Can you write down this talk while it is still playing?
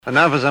And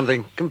now for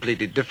something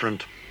completely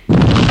different.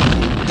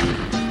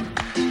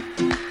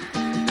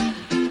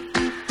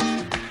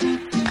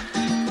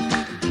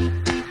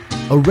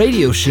 A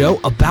radio show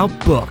about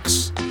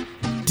books.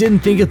 Didn't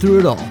think it through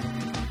at all.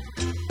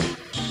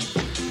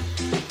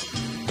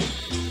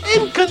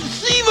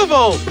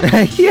 Inconceivable!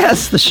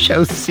 Yes, the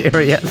show's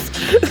serious.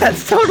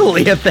 That's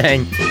totally a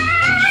thing.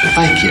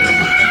 Thank you.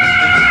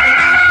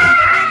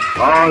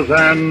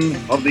 Tarzan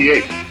of the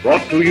Apes,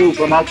 brought to you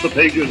from out the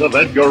pages of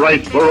Edgar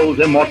Rice Burroughs'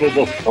 immortal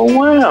book. Oh,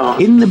 wow.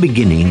 In the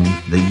beginning,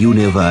 the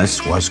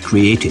universe was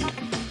created.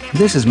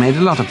 This has made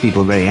a lot of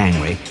people very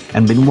angry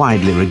and been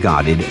widely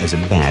regarded as a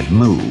bad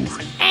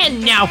move.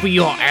 And now for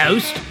your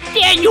host,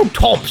 Daniel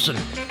Thompson,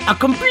 a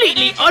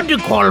completely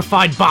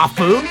underqualified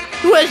buffoon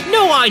who has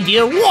no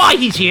idea why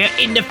he's here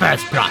in the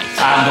first place.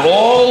 And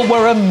all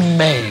were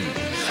amazed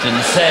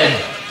and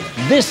said,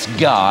 "This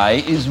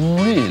guy is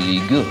really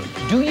good.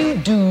 Do you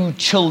do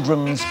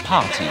children's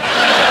parties?"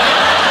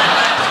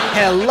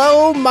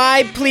 Hello,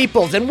 my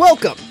pleeples, and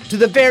welcome to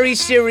the Very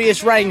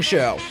Serious Writing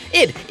Show.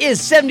 It is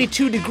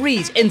 72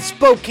 degrees in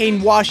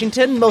Spokane,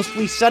 Washington,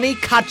 mostly sunny.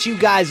 Caught you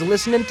guys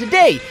listening.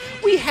 Today,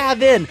 we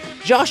have in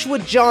Joshua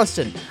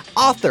Johnston,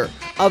 author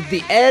of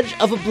The Edge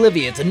of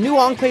Oblivion. It's a new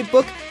Enclave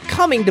book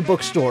coming to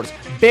bookstores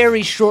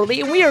very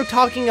shortly, and we are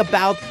talking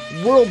about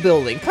world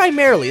building.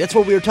 Primarily, that's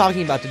what we are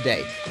talking about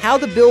today. How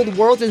to build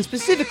worlds, and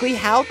specifically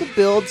how to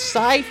build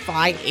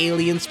sci-fi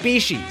alien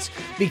species,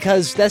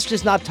 because that's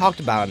just not talked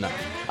about enough.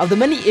 Of the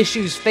many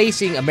issues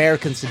facing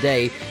Americans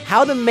today,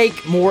 how to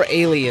make more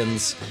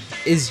aliens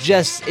it's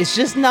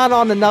just not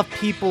on enough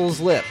people's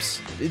lips.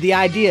 The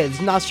idea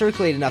is not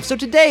circulated enough. So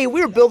today,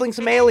 we're building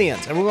some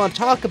aliens, and we're going to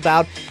talk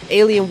about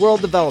alien world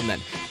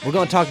development. We're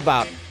going to talk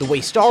about the way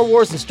Star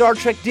Wars and Star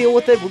Trek deal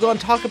with it. We're going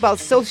to talk about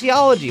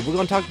sociology. We're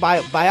going to talk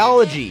about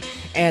biology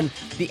and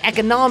the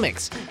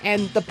economics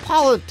and the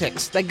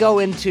politics that go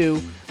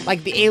into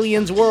like the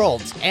aliens'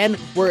 worlds. And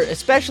we're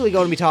especially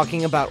going to be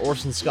talking about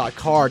Orson Scott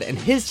Card and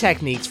his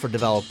techniques for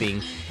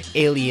developing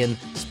alien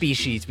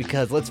species,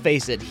 because let's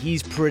face it,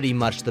 he's pretty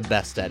much the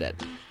best at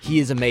it. He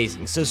is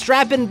amazing. So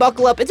strap in,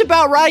 buckle up. It's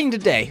about writing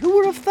today. Who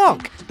would have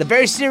thunk? The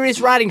Very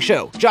Serious Writing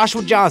Show.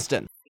 Joshua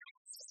Johnston.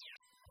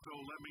 So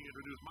let me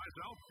introduce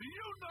myself. Do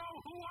you know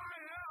who I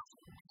am?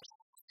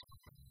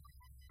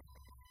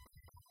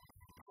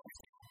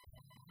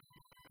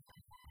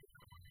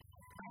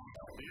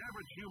 The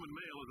average human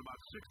male is about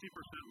 60%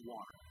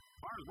 water. As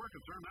far as we're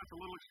concerned, that's a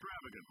little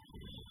extravagant.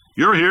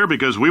 You're here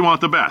because we want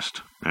the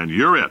best, and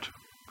you're it.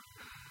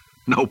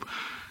 Nope.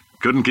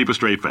 Couldn't keep a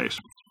straight face.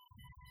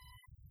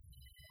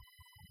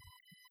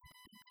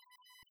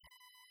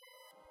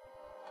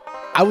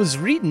 I was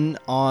reading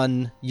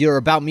on your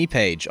About Me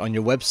page on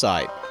your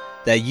website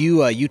that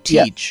you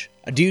teach.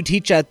 Yeah. Do you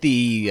teach at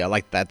the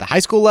at the high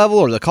school level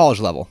or the college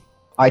level?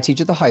 I teach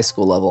at the high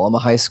school level. I'm a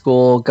high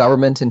school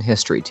government and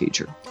history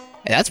teacher.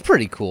 Hey, that's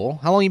pretty cool.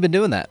 How long have you been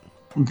doing that?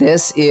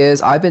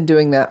 I've been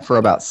doing that for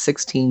about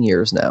 16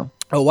 years now.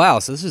 Oh wow,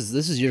 so this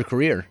is your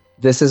career.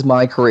 This is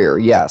my career,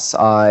 yes.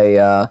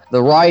 The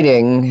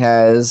writing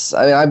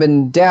I've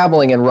been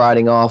dabbling in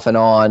writing off and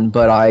on,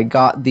 but I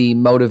got the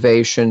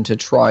motivation to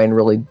try and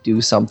really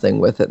do something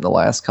with it in the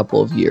last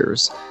couple of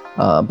years.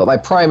 But my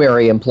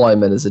primary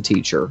employment is a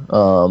teacher.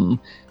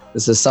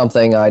 This is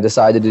something I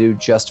decided to do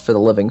just for the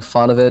living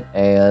fun of it,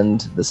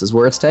 and this is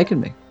where it's taken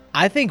me.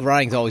 I think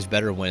writing's always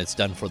better when it's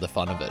done for the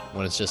fun of it,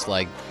 when it's just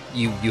like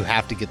you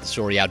have to get the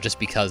story out just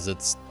because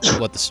it's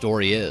what the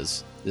story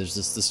is. There's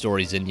just the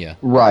story's in you.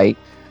 Right.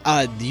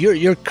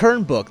 Your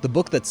current book, the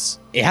book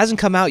it hasn't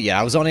come out yet.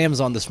 I was on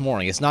Amazon this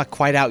morning. It's not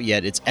quite out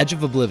yet. It's Edge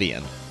of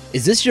Oblivion.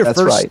 Is this your first?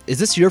 Right. Is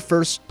this your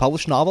first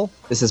published novel?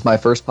 This is my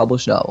first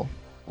published novel.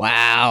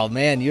 Wow,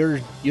 man,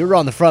 you're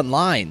on the front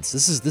lines.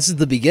 This is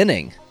the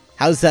beginning.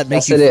 How does that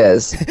make you?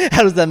 Yes, it is.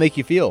 How does that make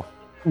you feel?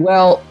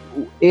 Well,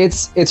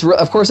 it's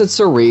of course it's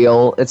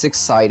surreal. It's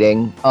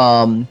exciting.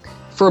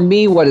 For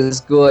me, what is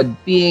good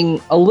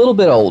being a little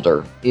bit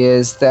older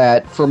is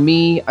that for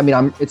me,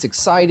 it's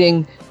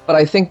exciting. But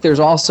I think there's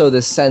also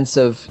this sense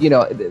of,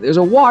 there's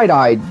a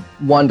wide-eyed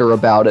wonder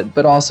about it,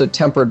 but also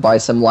tempered by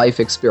some life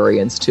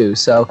experience too.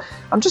 So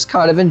I'm just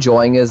kind of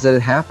enjoying as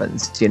it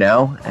happens,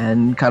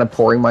 and kind of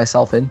pouring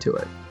myself into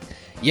it.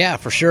 Yeah,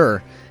 for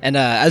sure. And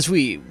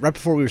right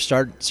before we were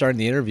starting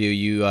the interview,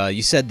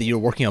 you said that you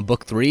were working on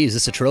book 3. Is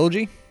this a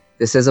trilogy?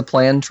 This is a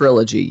planned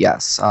trilogy,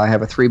 yes. I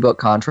have a 3-book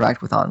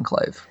contract with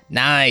Enclave.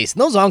 Nice.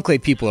 And those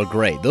Enclave people are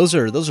great. Those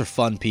are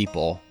fun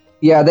people.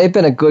 Yeah, they've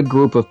been a good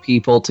group of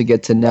people to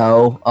get to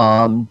know,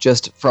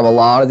 just from a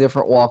lot of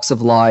different walks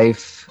of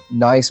life.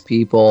 Nice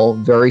people,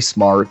 very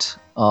smart,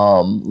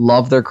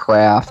 love their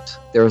craft.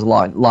 There's a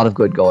lot of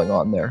good going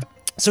on there.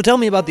 So tell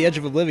me about The Edge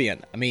of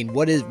Oblivion.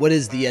 What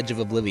is The Edge of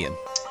Oblivion?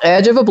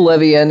 Edge of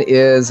Oblivion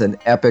is an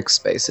epic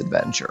space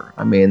adventure.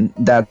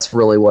 That's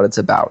really what it's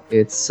about.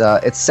 It's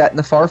set in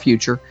the far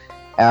future,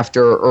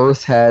 after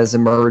Earth has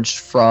emerged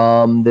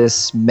from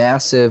this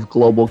massive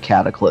global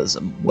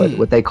cataclysm,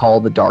 what they call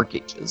the Dark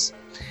Ages.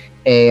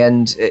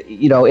 And,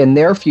 in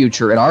their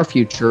future, in our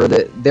future,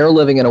 that they're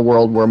living in a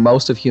world where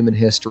most of human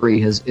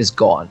history is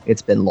gone.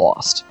 It's been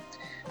lost.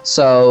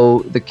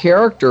 So the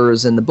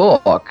characters in the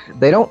book,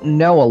 they don't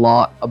know a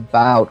lot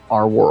about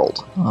our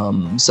world.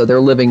 So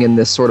they're living in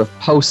this sort of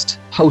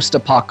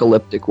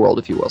post-apocalyptic world,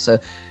 if you will. So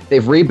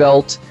they've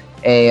rebuilt,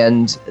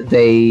 and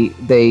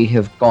they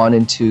have gone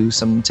into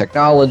some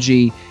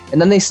technology, and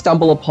then they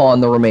stumble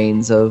upon the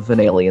remains of an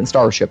alien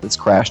starship that's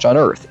crashed on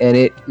Earth, and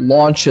it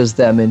launches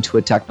them into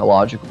a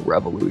technological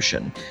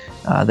revolution.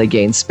 They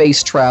gain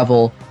space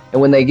travel,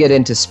 and when they get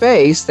into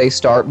space, they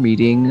start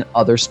meeting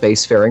other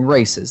spacefaring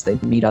races. They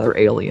meet other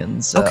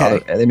aliens.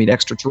 They meet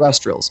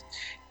extraterrestrials.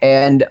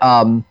 And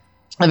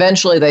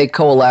eventually they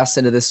coalesce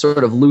into this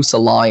sort of loose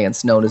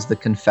alliance known as the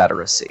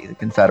Confederacy. The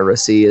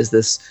Confederacy is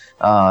this,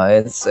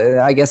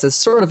 I guess it's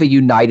sort of a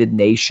United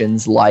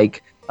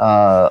Nations-like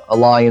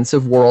alliance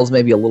of worlds,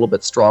 maybe a little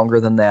bit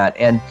stronger than that.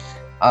 And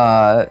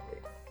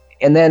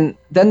then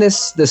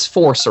this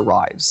force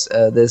arrives,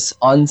 this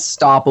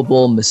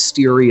unstoppable,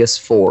 mysterious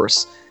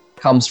force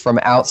comes from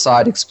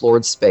outside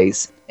explored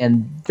space,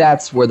 and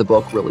that's where the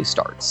book really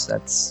starts.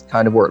 That's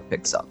kind of where it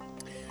picks up.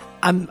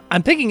 I'm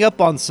picking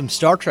up on some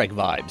Star Trek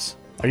vibes.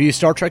 Are you a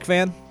Star Trek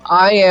fan?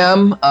 I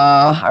am.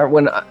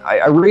 When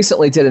I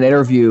recently did an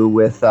interview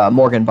with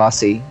Morgan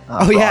Bussey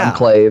for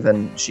Enclave,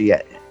 and she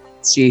asked,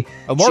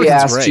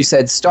 great. She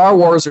said, Star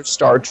Wars or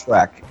Star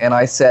Trek? And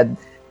I said,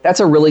 that's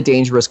a really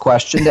dangerous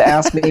question to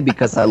ask me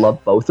because I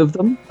love both of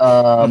them.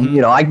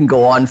 I can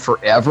go on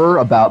forever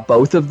about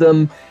both of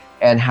them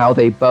and how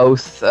they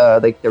both,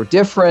 they're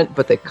different,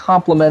 but they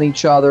complement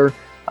each other.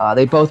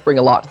 They both bring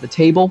a lot to the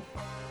table.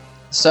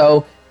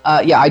 So,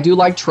 I do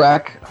like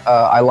Trek.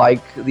 I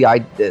like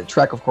the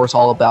Trek, of course,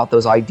 all about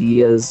those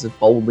ideas of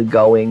boldly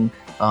going.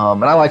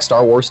 And I like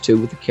Star Wars, too,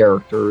 with the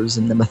characters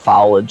and the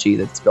mythology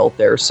that's built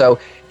there. So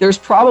there's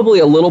probably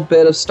a little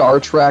bit of Star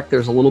Trek.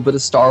 There's a little bit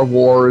of Star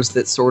Wars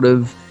that sort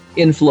of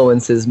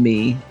influences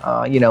me,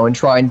 in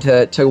trying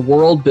to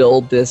world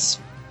build this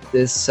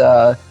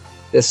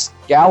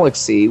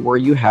galaxy where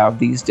you have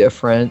these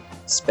different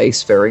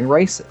spacefaring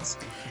races.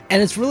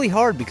 And it's really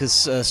hard because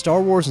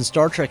Star Wars and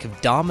Star Trek have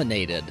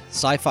dominated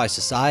sci-fi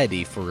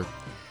society for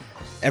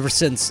ever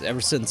since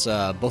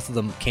both of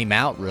them came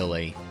out,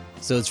 really.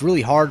 So it's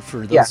really hard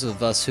for those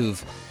of us who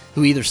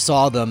either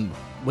saw them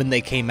when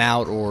they came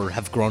out or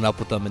have grown up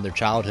with them in their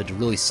childhood to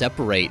really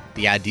separate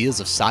the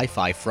ideas of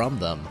sci-fi from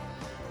them.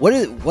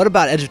 What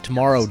about Edge of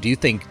Tomorrow? Do you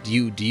think do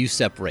you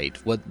separate?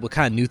 What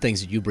kind of new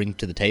things did you bring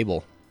to the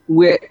table?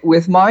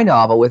 With my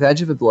novel, with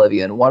Edge of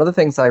Oblivion, one of the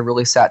things that I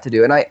really sat to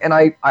do, and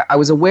I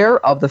was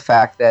aware of the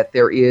fact that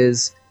there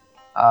is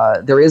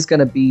going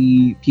to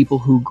be people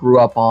who grew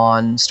up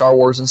on Star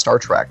Wars and Star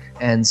Trek,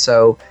 and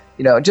so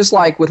just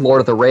like with Lord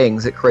of the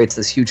Rings, it creates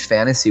this huge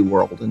fantasy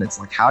world, and it's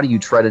like, how do you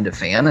tread into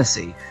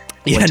fantasy?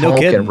 When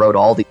Tolkien wrote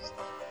all these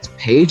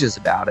pages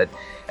about it,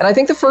 and I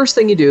think the first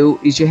thing you do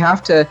is you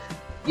have to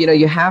take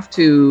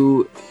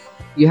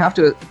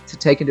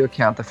into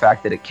account the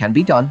fact that it can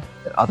be done,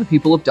 that other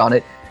people have done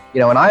it.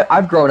 And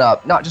I've grown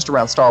up not just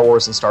around Star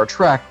Wars and Star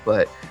Trek,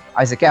 but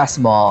Isaac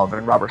Asimov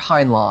and Robert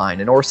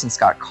Heinlein and Orson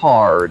Scott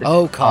Card.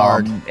 Oh,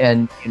 Card.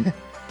 And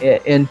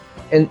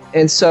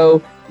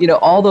so,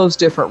 all those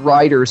different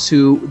writers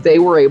who they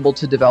were able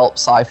to develop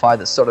sci-fi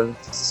that sort of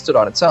stood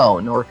on its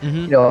own. Or,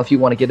 if you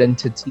want to get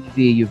into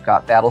TV, you've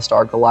got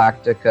Battlestar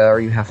Galactica, or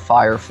you have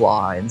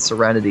Firefly and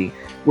Serenity,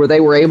 where they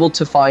were able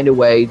to find a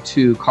way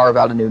to carve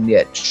out a new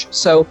niche.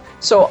 So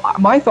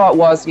my thought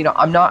was,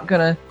 I'm not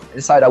going to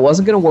decide, I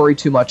wasn't going to worry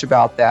too much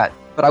about that,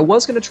 but I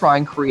was going to try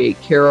and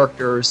create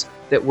characters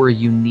that were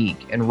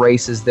unique and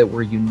races that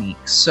were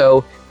unique.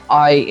 So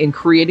in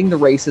creating the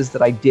races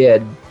that I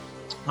did,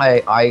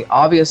 I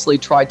obviously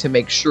tried to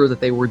make sure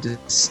that they were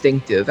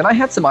distinctive, and I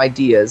had some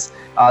ideas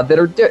that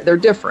are they're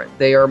different.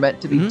 They are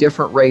meant to be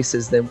different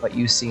races than what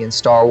you see in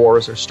Star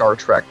Wars or Star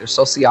Trek. Their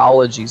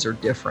sociologies are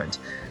different.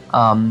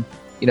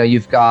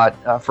 You've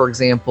got, for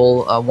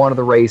example, one of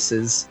the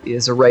races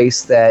is a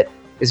race that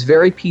is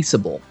very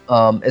peaceable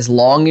as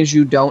long as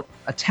you don't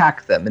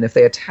attack them. And if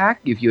you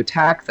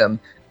attack them,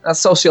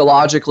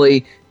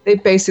 sociologically, they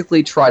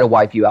basically try to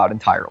wipe you out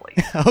entirely.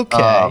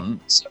 Okay.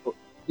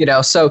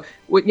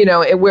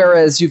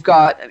 Whereas you've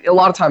got a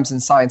lot of times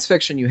in science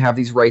fiction, you have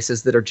these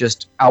races that are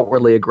just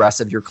outwardly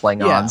aggressive. Your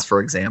Klingons,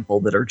 for example,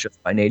 that are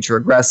just by nature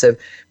aggressive.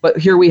 But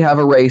here we have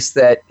a race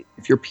that,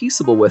 if you're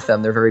peaceable with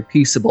them, they're very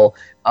peaceable.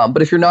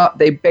 But if you're not,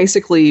 they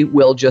basically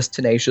will just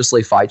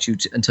tenaciously fight you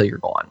until you're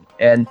gone.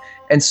 And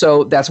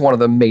so that's one of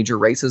the major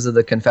races of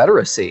the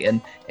Confederacy.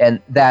 And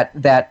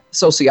that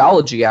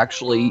sociology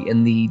actually,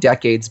 in the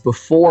decades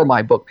before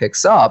my book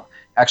picks up,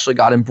 actually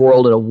got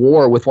embroiled in a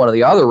war with one of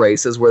the other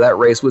races where that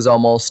race was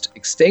almost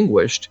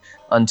extinguished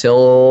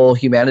until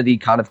humanity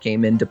kind of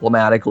came in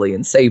diplomatically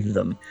and saved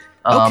them.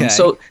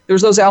 So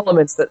there's those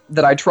elements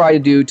that I try to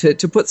do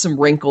to put some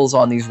wrinkles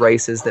on these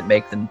races that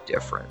make them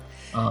different.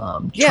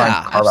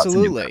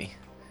 Absolutely.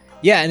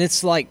 Yeah, and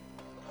it's like,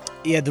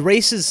 the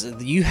races,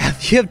 you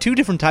have two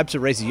different types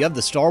of races. You have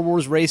the Star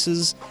Wars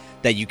races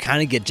that you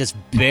kind of get just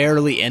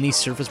barely any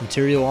surface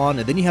material on,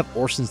 and then you have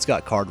Orson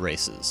Scott Card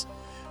Races,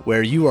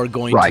 where you are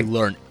going to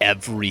learn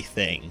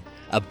everything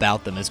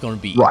about them. It's going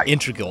to be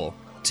integral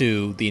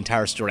to the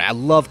entire story. I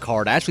love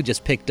Card. I actually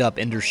just picked up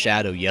Ender's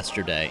Shadow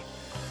yesterday,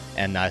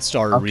 and I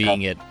started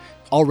reading it.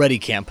 Already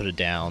can't put it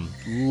down.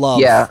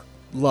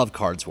 Love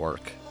Card's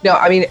work. No,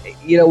 I mean,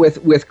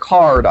 with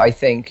Card, I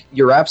think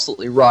you're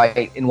absolutely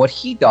right. And what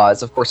he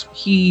does, of course,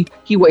 he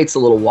waits a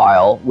little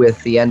while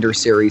with the Ender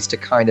series to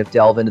kind of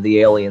delve into the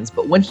aliens.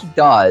 But when he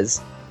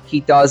does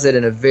it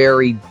in a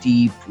very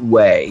deep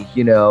way.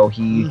 He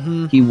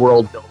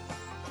world builds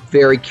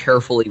very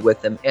carefully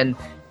with them. And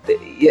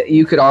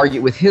you could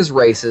argue with his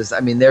races,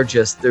 I mean,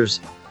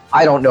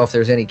 I don't know if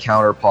there's any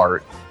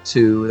counterpart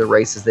to the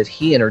races that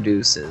he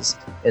introduces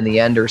in the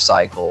Ender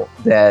cycle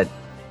that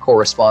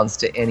corresponds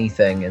to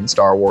anything in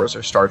Star Wars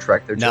or Star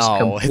Trek. They're just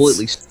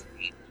completely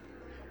strange.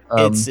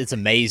 It's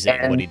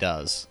amazing what he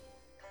does.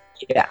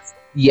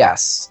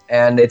 Yes,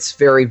 and it's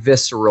very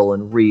visceral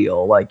and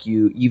real. Like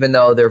even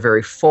though they're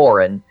very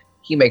foreign,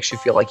 he makes you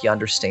feel like you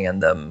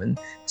understand them. And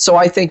so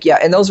I think,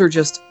 and those are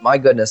just, my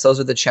goodness, those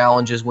are the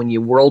challenges when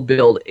you world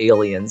build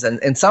aliens.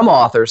 And some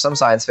authors, some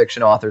science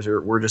fiction authors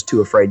were just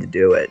too afraid to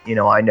do it.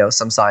 I know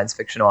some science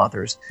fiction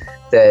authors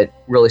that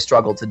really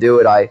struggled to do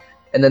it.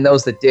 And then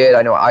those that did,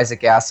 I know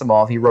Isaac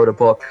Asimov, he wrote a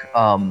book,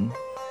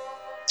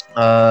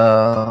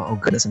 oh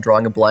goodness, I'm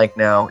drawing a blank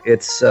now.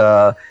 It's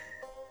The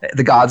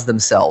Gods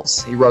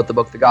Themselves. He wrote the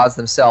book The Gods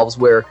Themselves,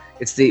 where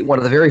it's one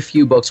of the very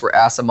few books where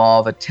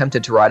Asimov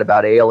attempted to write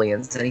about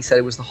aliens, and he said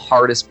it was the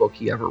hardest book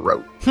he ever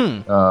wrote.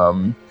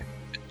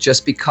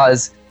 Just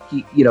because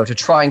to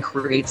try and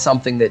create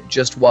something that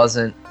just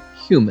wasn't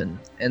human.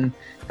 And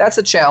that's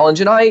a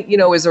challenge. And I,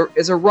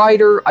 as a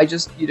writer, I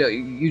just,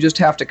 you just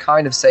have to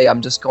kind of say,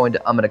 I'm going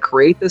to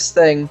create this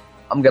thing.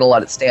 I'm going to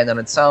let it stand on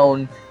its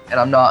own. And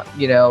I'm not,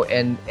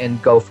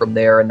 and go from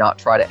there and not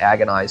try to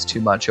agonize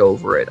too much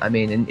over it. I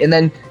mean, and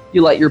then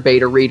you let your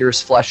beta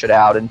readers flesh it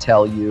out and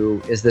tell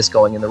you, is this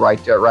going in the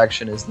right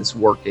direction? Is this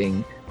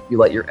working? You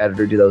let your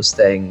editor do those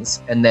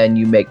things. And then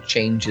you make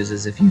changes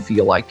as if you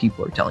feel like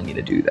people are telling you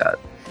to do that.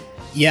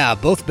 Yeah,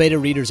 both beta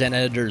readers and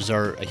editors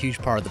are a huge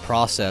part of the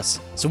process.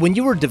 So when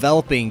you were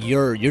developing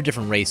your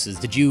different races,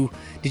 did you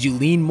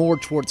lean more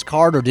towards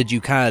Card, or did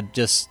you kind of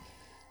just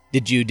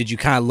did you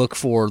kind of look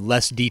for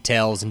less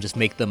details and just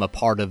make them a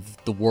part of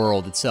the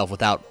world itself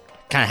without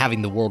kind of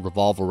having the world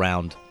revolve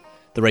around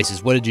the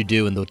races? What did you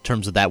do in the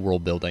terms of that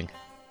world building?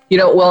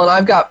 Well, and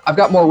I've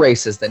got more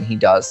races than he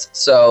does.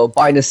 So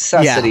by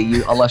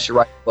necessity, unless you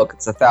write a book,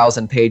 it's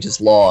 1,000 pages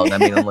long. I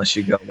mean, unless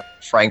you go to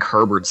Frank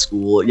Herbert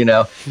school, you're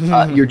going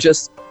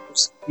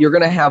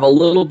to have a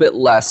little bit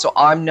less. So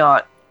I'm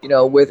not,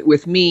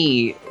 with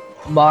me,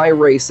 my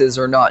races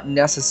are not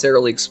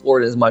necessarily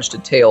explored in as much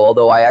detail.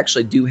 Although I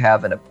actually do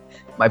have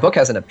my book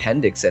has an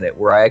appendix in it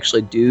where I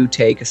actually do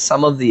take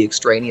some of the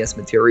extraneous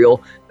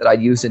material that I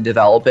used in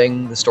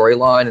developing the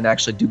storyline and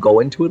actually do go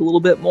into it a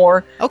little bit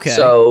more. Okay.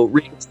 So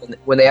readers,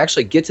 when they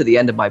actually get to the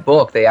end of my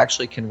book, they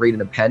actually can read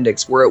an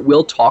appendix where it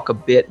will talk a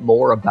bit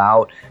more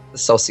about the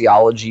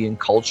sociology and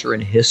culture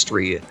and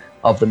history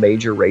of the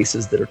major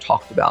races that are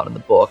talked about in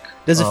the book.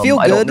 Does it feel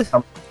good?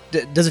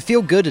 Does it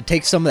feel good to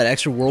take some of that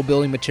extra world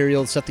building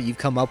material, stuff that you've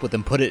come up with,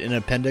 and put it in an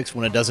appendix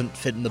when it doesn't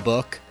fit in the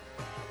book?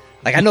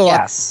 Like, I know.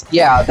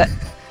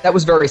 That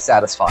was very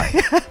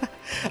satisfying.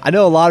 I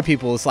know a lot of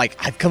people. It's like,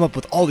 I've come up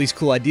with all these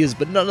cool ideas,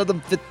 but none of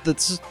them fit the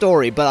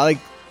story. But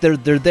they're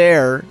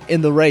there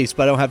in the race,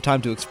 but I don't have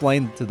time to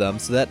explain to them.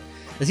 So it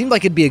seemed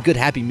like it'd be a good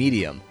happy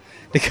medium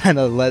to kind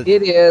of let.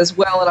 It is.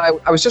 Well, and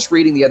I was just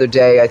reading the other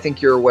day. I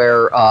think you're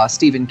aware.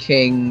 Stephen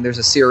King. There's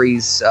a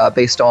series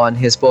based on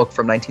his book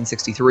from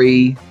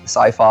 1963,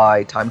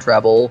 sci-fi time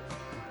travel.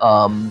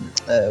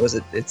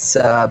 It's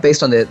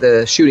based on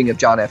the shooting of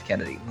John F.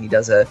 Kennedy.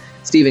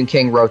 Stephen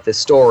King wrote this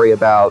story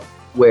about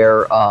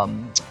where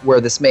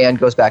this man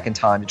goes back in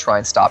time to try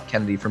and stop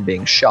Kennedy from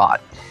being shot.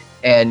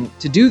 And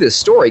to do this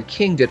story,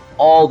 King did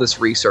all this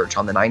research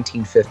on the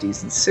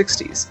 1950s and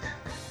 60s.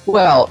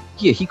 Well,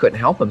 he couldn't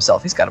help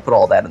himself. He's got to put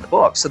all that in the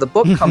book. So the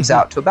book comes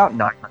out to about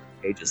 900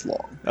 pages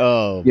long.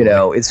 Oh,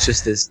 it's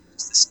just this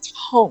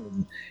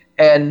tome.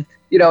 And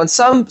and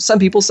some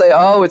people say,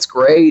 oh, it's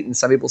great, and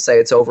some people say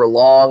it's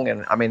overlong.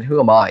 And I mean, who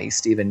am I? He's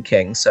Stephen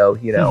King, so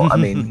I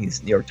mean,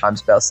 he's New York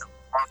Times bestselling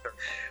author.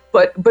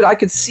 But I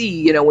could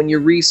see, when you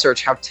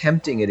research how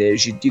tempting it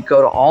is, you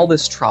go to all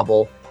this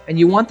trouble, and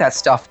you want that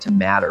stuff to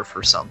matter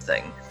for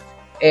something.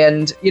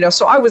 And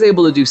so I was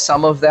able to do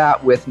some of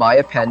that with my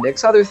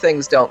appendix. Other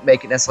things don't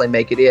necessarily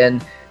make it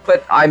in.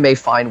 But I may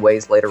find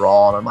ways later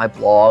on my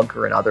blog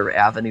or in other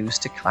avenues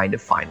to kind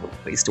of find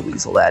ways to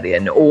weasel that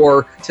in,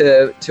 or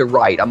to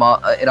write. I'm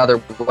in other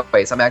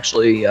ways. I'm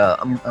actually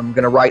I'm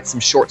going to write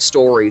some short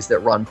stories that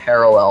run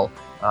parallel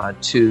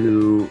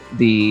to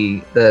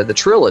the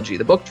trilogy,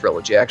 the book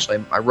trilogy.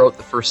 Actually, I wrote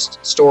the first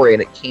story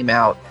and it came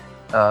out.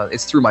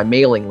 It's through my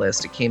mailing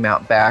list. It came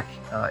out back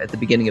at the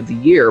beginning of the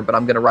year, but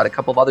I'm going to write a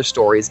couple of other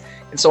stories.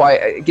 And so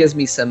it gives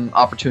me some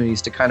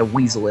opportunities to kind of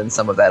weasel in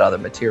some of that other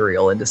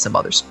material into some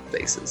other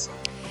spaces.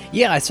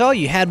 Yeah, I saw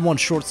you had one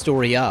short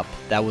story up.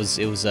 It was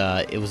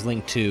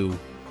linked to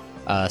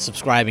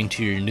subscribing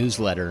to your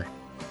newsletter,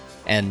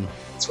 and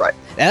That's right.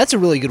 that's a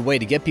really good way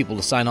to get people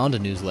to sign on to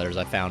newsletters.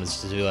 I found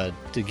is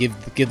to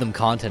give them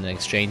content in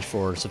exchange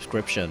for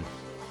subscription.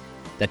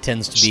 That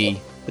tends to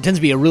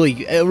be a really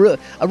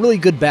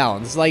good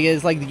balance.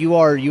 It's like you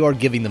are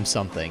giving them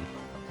something,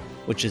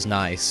 which is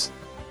nice.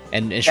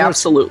 And sure,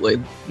 Absolutely.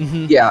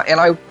 Mm-hmm. Yeah, and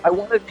I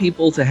wanted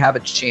people to have a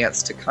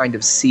chance to kind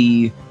of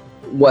see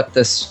what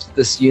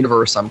this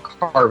universe I'm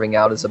carving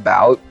out is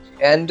about.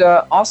 And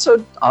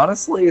also,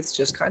 honestly, it's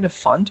just kind of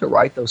fun to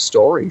write those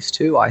stories,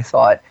 too. I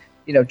thought,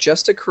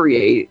 just to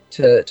create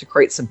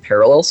some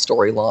parallel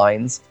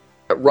storylines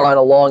that run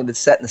along that's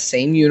set in the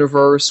same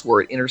universe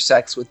where it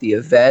intersects with the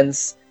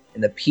events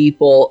and the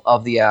people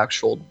of the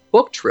actual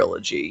book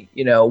trilogy,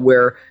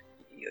 where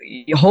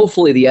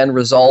hopefully the end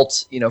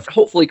result,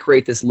 hopefully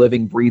create this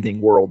living,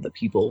 breathing world that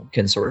people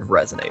can sort of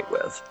resonate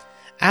with.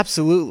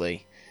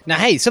 Absolutely. Now,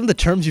 hey, some of the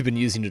terms you've been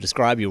using to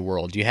describe your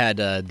world, you had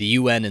the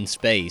UN in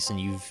space, and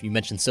you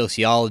mentioned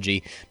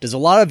sociology. Does a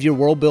lot of your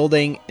world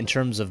building, in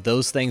terms of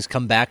those things,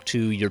 come back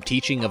to your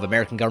teaching of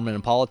American government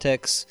and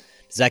politics?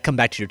 Does that come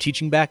back to your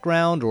teaching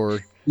background, or?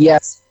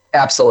 Yes,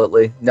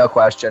 absolutely, no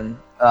question.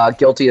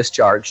 Guilty as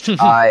charged.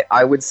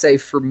 I would say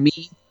for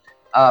me,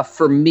 a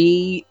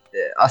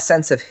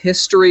sense of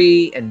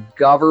history and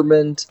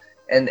government,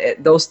 and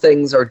those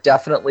things are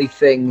definitely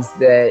things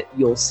that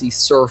you'll see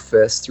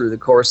surface through the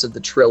course of the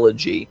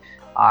trilogy.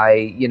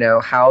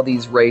 How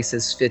these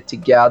races fit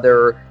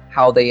together,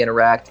 how they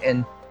interact,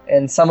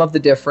 and some of the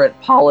different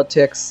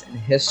politics and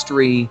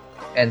history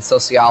and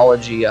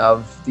sociology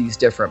of these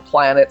different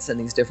planets and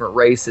these different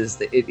races.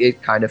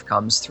 It kind of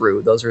comes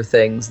through. Those are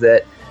things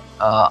that,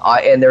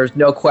 and there's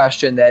no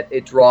question that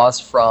it draws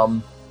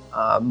from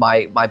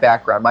my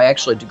background. My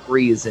actual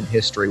degree is in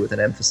history with an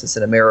emphasis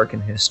in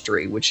American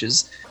history, which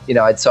is,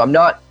 so I'm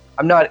not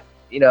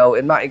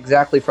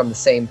exactly from the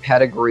same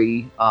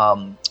pedigree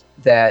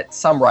that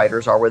some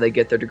writers are, where they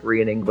get their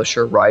degree in English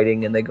or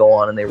writing and they go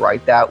on and they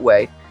write that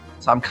way.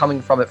 So I'm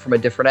coming from it from a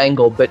different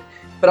angle, but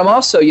I'm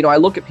also, I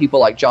look at people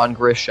like John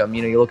Grisham.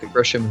 You look at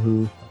Grisham,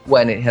 who,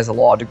 when it has a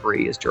law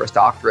degree, his Juris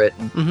Doctorate,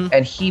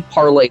 and he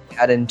parlayed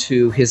that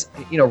into his,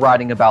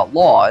 writing about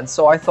law. And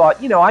so I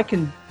thought, I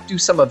can do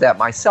some of that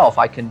myself.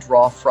 I can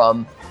draw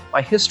from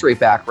my history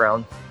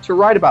background to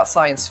write about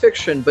science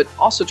fiction, but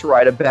also to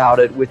write about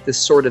it with this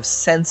sort of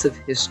sense of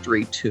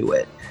history to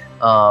it,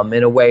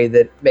 in a way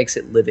that makes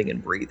it living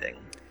and breathing.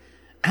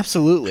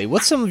 Absolutely.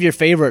 What's some of your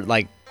favorite,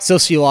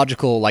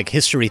 sociological,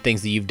 history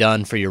things that you've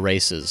done for your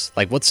races?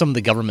 What's some of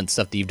the government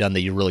stuff that you've done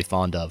that you're really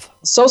fond of?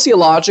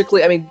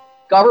 Sociologically,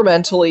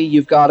 governmentally,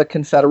 you've got a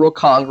confederal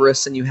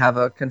Congress and you have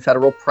a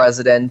confederal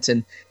president,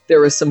 and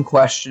there is some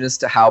question as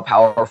to how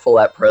powerful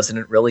that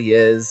president really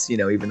is,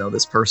 even though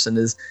this person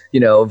is,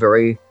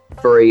 very,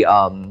 very,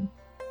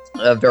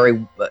 they're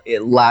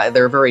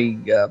very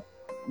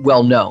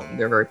well known.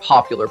 They're a very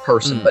popular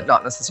person, but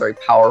not necessarily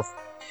powerful.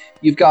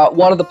 You've got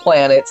one of the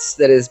planets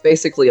that is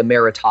basically a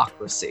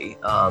meritocracy,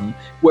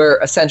 where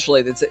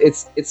essentially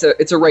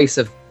it's a race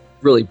of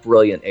really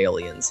brilliant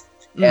aliens,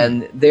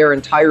 and their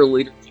entire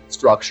leadership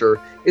structure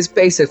is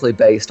basically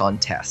based on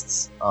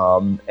tests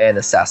and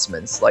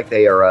assessments.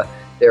 The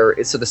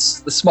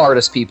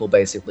smartest people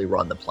basically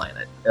run the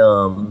planet,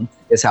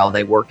 is how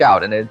they work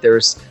out. And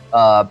there's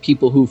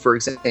people who, for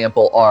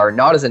example, are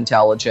not as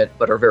intelligent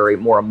but are very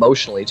more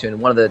emotionally tuned.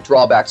 And one of the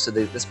drawbacks to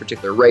this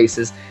particular race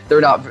is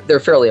they're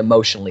fairly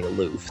emotionally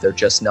aloof. They're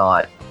just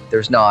not.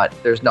 There's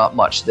not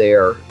much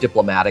there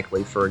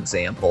diplomatically, for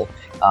example.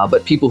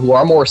 But people who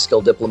are more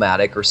skilled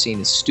diplomatic are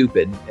seen as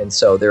stupid, and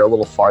so they're a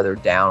little farther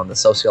down on the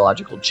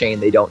sociological chain.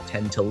 They don't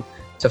tend to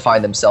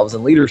find themselves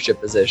in leadership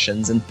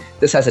positions, and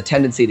this has a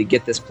tendency to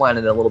get this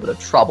planet in a little bit of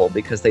trouble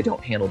because they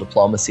don't handle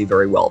diplomacy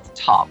very well at the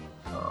top.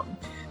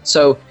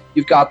 So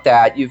you've got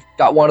that. You've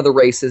got one of the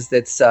races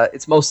that's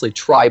it's mostly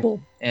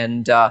tribal,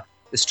 and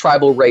this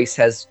tribal race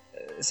has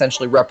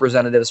essentially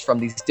representatives from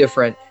these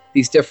different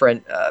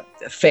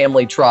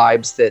family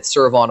tribes that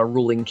serve on a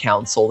ruling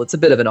council. That's a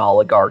bit of an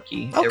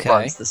oligarchy. Okay. It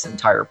runs this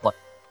entire planet.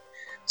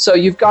 So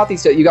you've got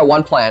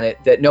one planet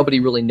that nobody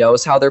really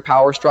knows how their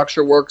power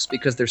structure works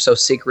because they're so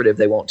secretive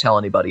they won't tell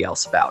anybody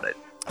else about it.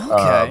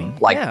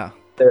 Okay.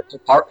 They're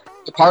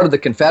part of the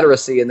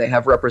Confederacy and they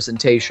have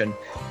representation,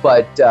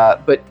 but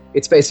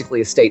it's basically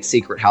a state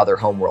secret how their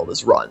homeworld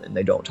is run, and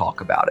they don't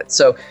talk about it.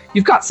 So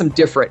you've got some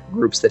different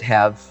groups that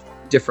have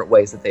different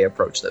ways that they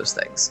approach those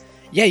things.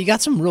 Yeah, you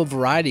got some real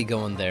variety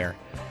going there.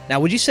 Now,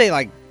 would you say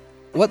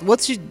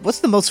what's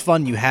the most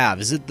fun you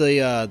have? Is it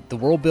the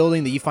world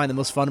building that you find the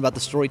most fun about the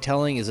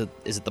storytelling? Is it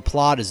the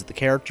plot? Is it the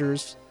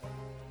characters?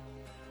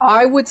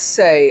 I would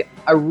say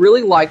I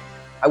like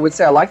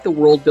the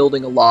world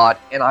building a lot,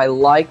 and I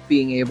like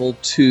being able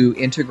to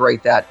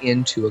integrate that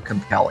into a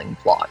compelling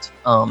plot.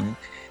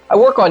 I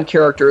work on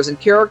characters, and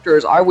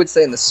characters, I would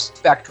say in the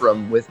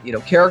spectrum with,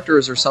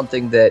 characters are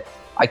something that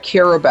I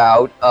care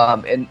about,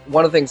 and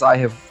one of the things I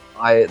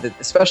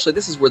especially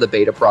this is where the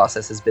beta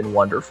process has been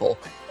wonderful,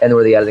 and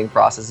where the editing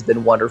process has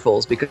been wonderful,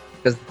 is because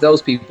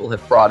those people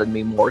have prodded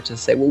me more to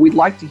say, well, we'd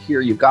like to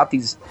hear, you've got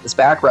this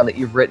background that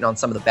you've written on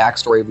some of the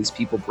backstory of these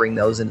people, bring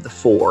those into the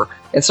fore.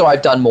 And so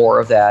I've done more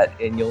of that,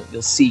 and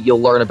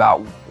you'll learn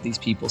about these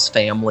people's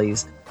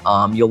families.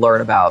 You'll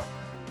learn about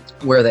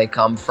where they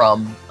come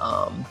from.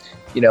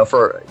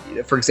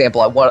 For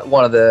example,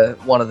 one of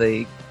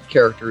the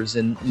characters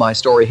in my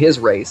story, his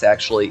race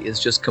actually is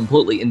just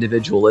completely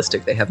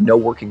individualistic. They have no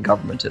working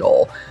government at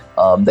all.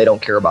 They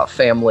don't care about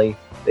family.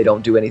 They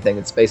don't do anything.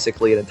 It's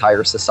basically an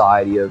entire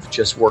society of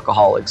just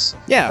workaholics.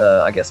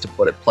 Yeah. I guess, to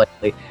put it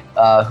plainly,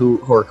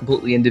 who are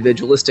completely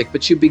individualistic.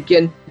 But you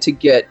begin to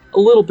get a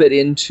little bit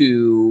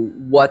into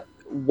what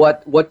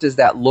does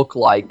that look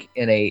like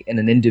in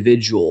an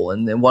individual,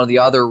 and then one of the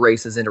other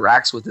races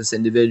interacts with this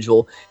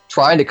individual,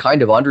 trying to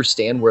kind of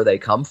understand where they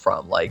come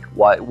from, like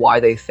why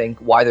they think,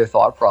 why their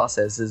thought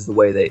process is the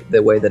way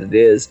that it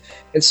is.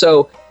 And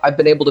so I've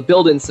been able to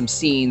build in some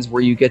scenes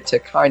where you get to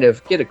kind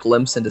of get a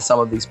glimpse into some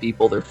of these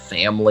people, their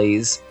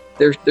families,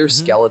 their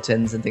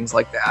skeletons and things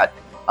like that.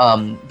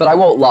 But I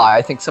won't lie,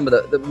 I think some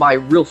of my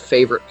real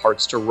favorite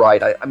parts to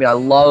write, I mean, I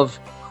love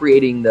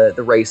creating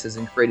the races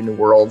and creating the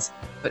worlds,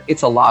 but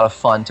it's a lot of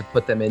fun to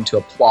put them into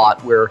a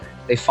plot where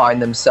they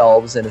find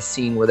themselves in a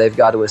scene where they've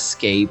got to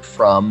escape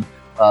from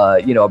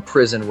a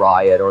prison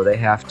riot, or they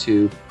have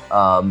to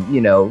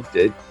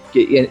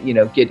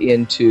get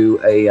into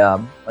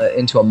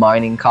a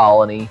mining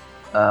colony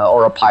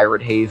or a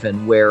pirate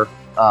haven where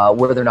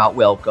they're not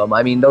welcome.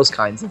 I mean, those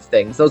kinds of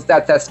things.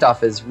 That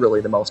stuff is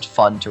really the most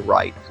fun to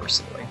write,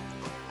 personally.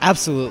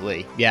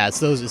 Absolutely. Yeah,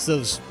 it's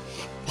those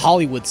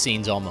Hollywood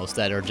scenes almost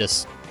that are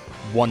just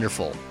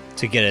wonderful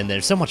to get in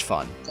there. So much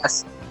fun.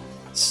 Yes.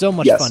 So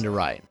much fun to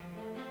write.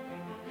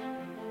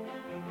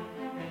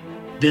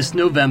 This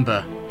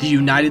November, the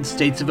United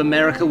States of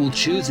America will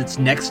choose its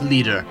next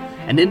leader,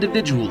 an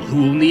individual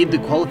who will need the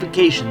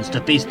qualifications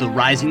to face the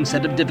rising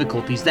set of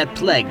difficulties that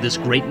plague this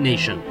great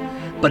nation.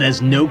 But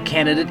as no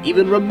candidate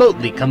even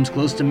remotely comes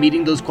close to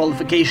meeting those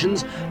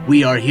qualifications,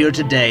 we are here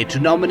today to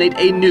nominate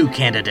a new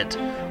candidate,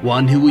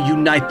 one who will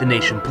unite the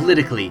nation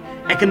politically,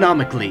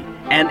 economically,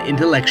 and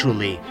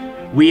intellectually.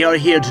 We are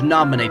here to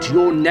nominate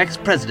your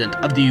next president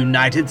of the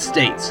United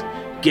States,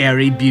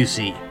 Gary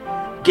Busey.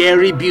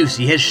 Gary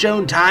Busey has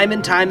shown time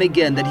and time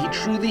again that he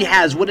truly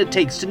has what it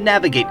takes to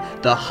navigate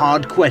the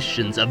hard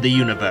questions of the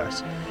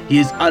universe. He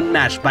is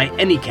unmatched by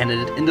any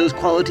candidate in those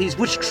qualities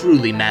which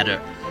truly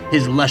matter.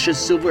 His luscious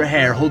silver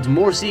hair holds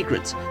more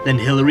secrets than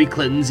Hillary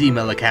Clinton's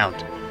email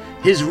account.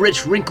 His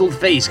rich, wrinkled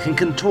face can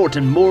contort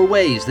in more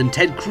ways than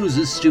Ted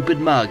Cruz's stupid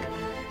mug.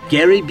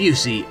 Gary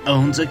Busey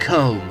owns a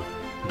comb.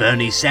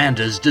 Bernie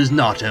Sanders does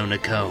not own a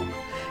comb.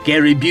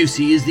 Gary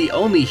Busey is the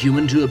only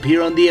human to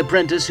appear on The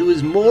Apprentice who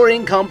is more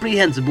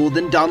incomprehensible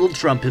than Donald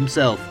Trump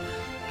himself.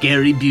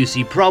 Gary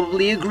Busey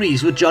probably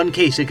agrees with John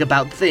Kasich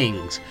about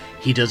things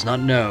he does not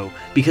know,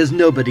 because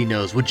nobody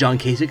knows what John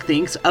Kasich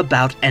thinks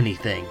about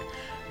anything.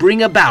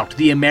 Bring about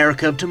the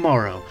America of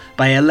tomorrow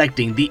by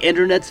electing the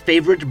internet's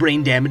favorite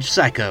brain-damaged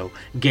psycho,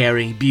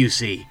 Gary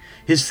Busey.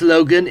 His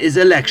slogan is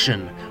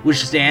election,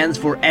 which stands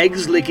for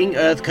eggs licking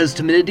earth cause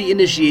timidity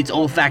initiates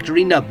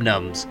olfactory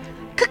nub-nums.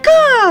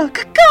 Caw-caw!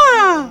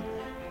 Caw-caw!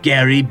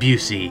 Gary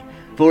Busey,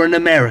 for an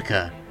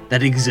America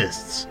that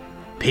exists.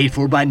 Paid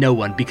for by no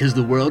one because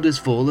the world is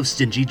full of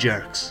stingy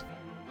jerks.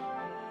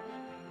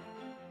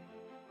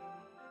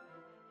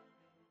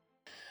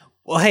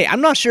 Well, hey,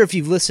 I'm not sure if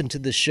you've listened to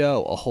the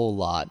show a whole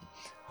lot,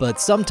 but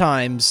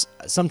sometimes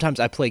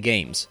I play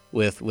games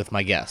with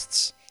my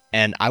guests,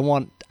 and I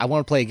want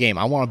to play a game.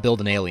 I want to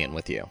build an alien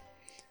with you.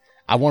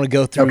 I want to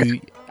go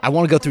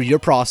through your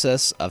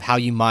process of how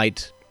you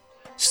might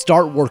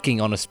start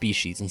working on a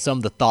species and some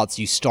of the thoughts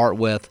you start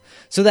with,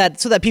 so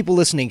that people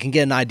listening can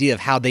get an idea of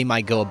how they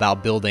might go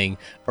about building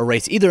a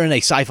race, either in a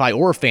sci-fi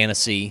or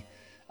fantasy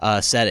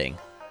setting.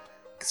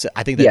 So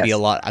I think that'd be a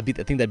lot. I think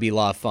that'd be a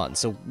lot of fun.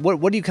 So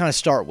what do you kind of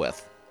start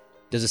with?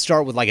 Does it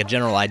start with like a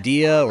general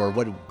idea, or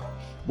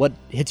what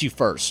hits you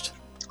first?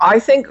 I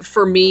think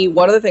for me,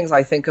 one of the things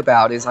I think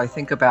about is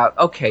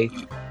okay,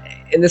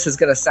 and this is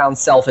going to sound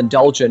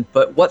self-indulgent,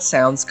 but what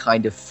sounds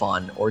kind of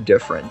fun or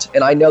different?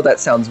 And I know that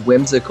sounds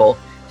whimsical,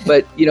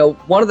 but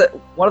one of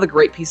the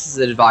great pieces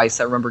of advice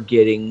I remember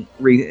getting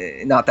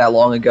not that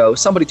long ago,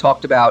 somebody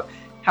talked about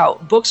how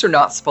books are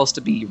not supposed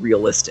to be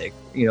realistic.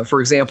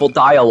 For example,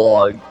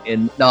 dialogue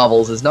in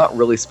novels is not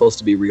really supposed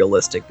to be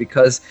realistic,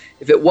 because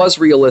if it was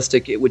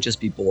realistic, it would just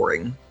be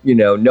boring.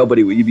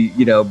 Nobody would be,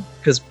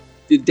 because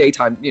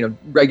daytime,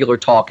 regular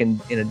talk in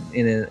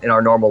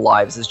our normal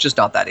lives is just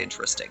not that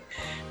interesting.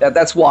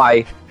 That's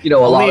why, a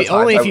lot of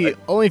times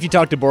only if you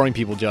talk to boring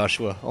people,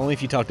 Joshua. Only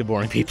if you talk to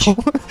boring people.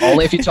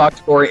 Only if you talk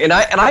to boring, and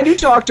I do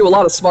talk to a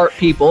lot of smart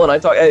people, and I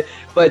talk,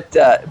 but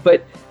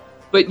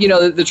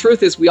the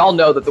truth is, we all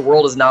know that the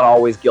world is not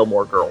always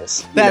Gilmore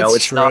Girls.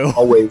 That's true.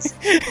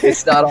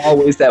 It's not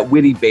always that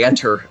witty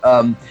banter.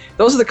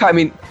 Those are the kind. I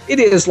mean, it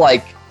is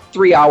like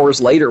 3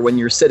 hours later when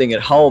you're sitting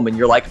at home and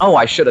you're like, oh,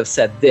 I should have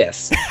said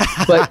this.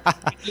 But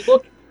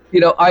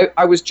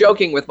I was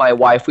joking with my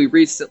wife. We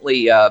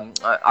recently,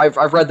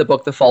 I've read the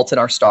book The Fault in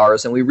Our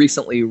Stars, and we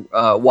recently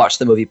watched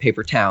the movie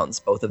Paper Towns,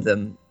 both of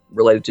them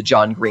related to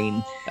John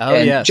Green. Oh,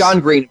 and yes. John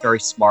Green, very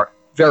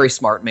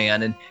smart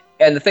man.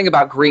 And the thing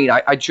about Green,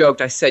 I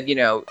joked, I said,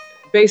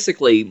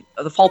 basically,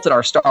 The Fault in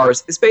Our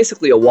Stars is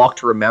basically A Walk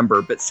to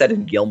Remember, but set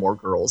in Gilmore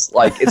Girls.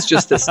 Like, it's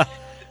just this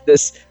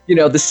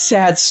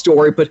sad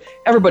story, but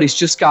everybody's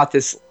just got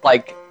this,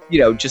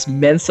 just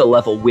Mensa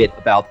level wit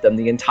about them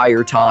the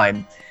entire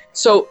time.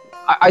 So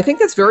I think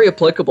that's very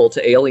applicable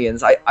to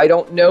Aliens. I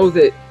don't know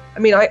that,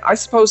 I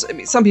suppose,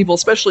 some people,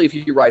 especially if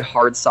you write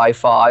hard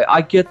sci-fi,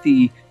 I get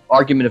the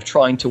argument of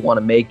trying to want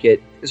to make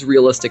it as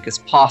realistic as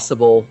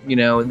possible,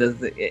 and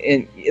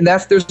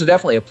there's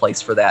definitely a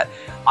place for that.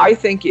 I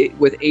think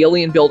with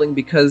alien building,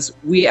 because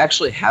we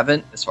actually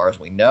haven't, as far as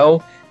we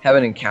know,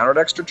 haven't encountered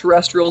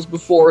extraterrestrials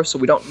before, so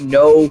we don't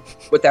know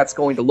what that's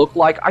going to look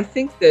like. I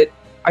think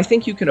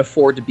you can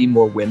afford to be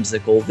more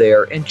whimsical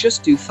there and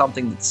just do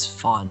something that's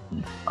fun.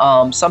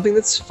 Something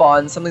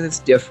that's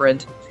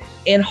different,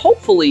 and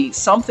hopefully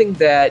something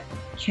that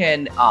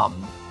can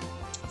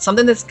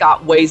something that's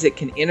got ways it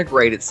can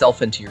integrate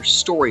itself into your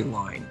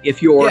storyline.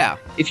 If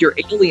your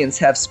aliens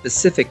have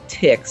specific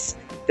tics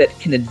that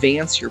can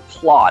advance your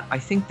plot, I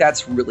think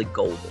that's really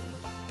golden.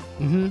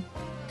 Mm-hmm.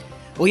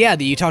 Well, yeah,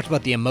 you talked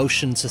about the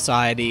Emotion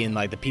Society and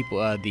the people,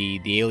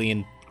 the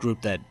alien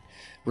group that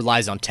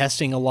relies on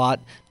testing a lot.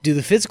 Do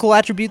the physical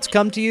attributes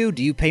come to you?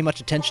 Do you pay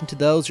much attention to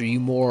those, or are you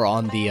more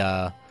on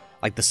the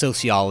the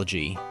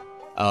sociology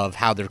of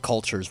how their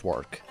cultures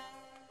work?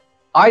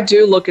 I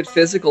do look at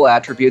physical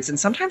attributes, and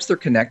sometimes they're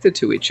connected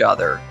to each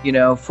other.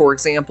 For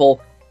example,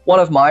 one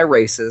of my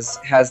races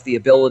has the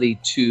ability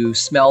to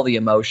smell the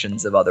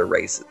emotions of other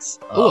races.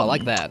 Oh, I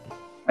like that.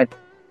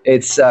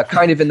 It's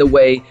kind of in the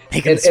way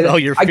they can smell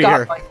your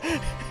fear.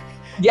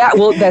 Yeah,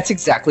 well, that's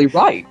exactly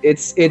right.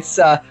 It's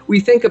we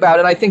think about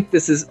it. I think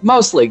this is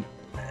mostly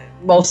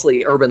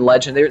urban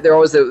legend. They're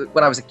always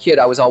when I was a kid,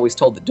 I was always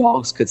told that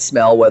dogs could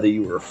smell whether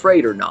you were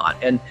afraid or not.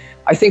 And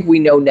I think we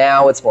know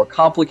now it's more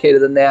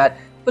complicated than that.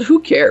 But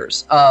who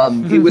cares?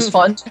 It was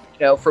fun.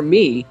 For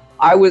me,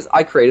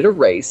 I created a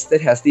race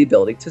that has the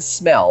ability to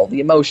smell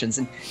the emotions,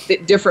 and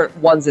different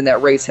ones in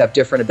that race have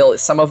different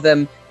abilities. Some of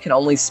them can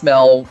only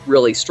smell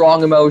really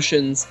strong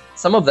emotions.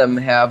 Some of them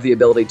have the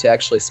ability to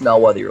actually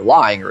smell whether you're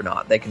lying or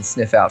not. They can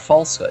sniff out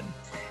falsehood.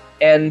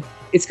 And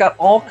it's got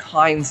all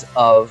kinds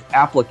of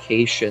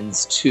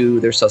applications to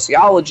their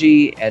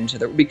sociology and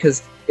to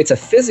because it's a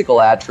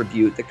physical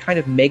attribute that kind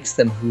of makes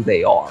them who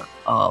they are.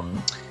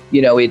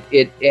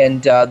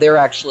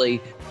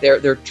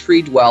 They're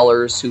tree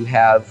dwellers who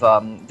have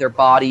their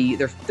body,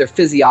 their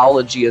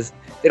physiology is,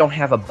 they don't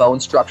have a bone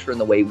structure in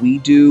the way we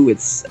do.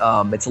 It's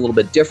a little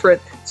bit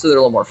different, so they're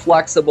a little more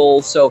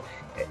flexible. So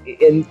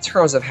in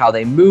terms of how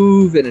they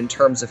move and in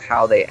terms of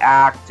how they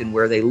act and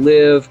where they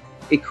live,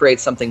 it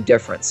creates something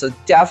different. So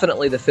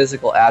definitely the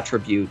physical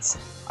attributes,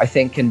 I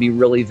think, can be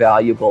really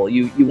valuable.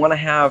 You want to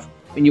have,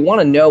 you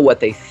want to know what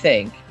they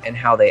think and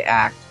how they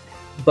act,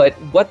 but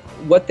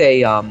what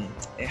they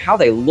how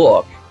they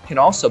look can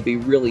also be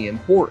really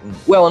important.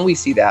 Well, and we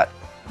see that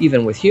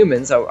even with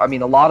humans. A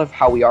lot of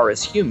how we are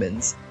as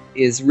humans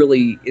is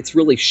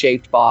really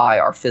shaped by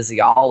our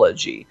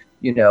physiology.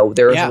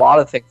 There's a lot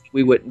of things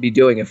we wouldn't be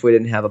doing if we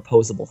didn't have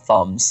opposable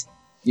thumbs.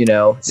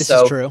 This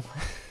is true.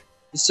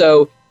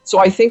 So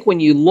I think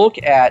when you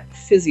look at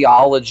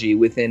physiology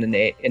within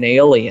an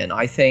alien,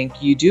 I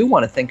think you do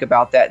want to think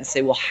about that and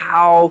say, well,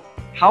 how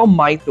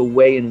might the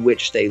way in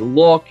which they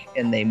look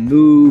and they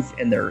move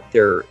and their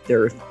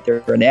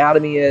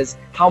anatomy is,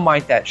 how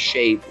might that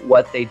shape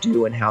what they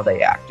do and how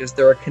they act? Is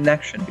there a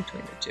connection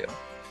between the two?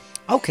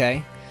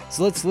 Okay,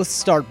 so let's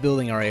start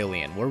building our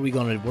alien. What are we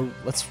going to?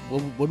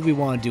 What do we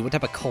want to do? What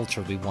type of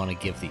culture do we want to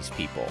give these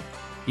people?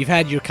 You've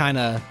had your kind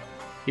of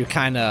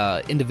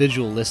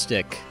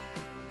individualistic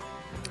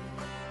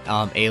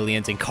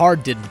aliens, and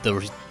Card did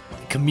the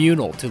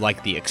communal to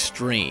the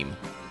extreme.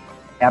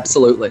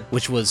 Absolutely.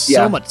 Which was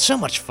so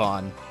much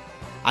fun.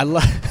 I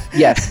love.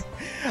 Yes.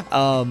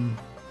 But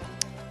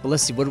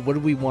let's see. What do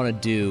we want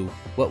to do?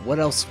 What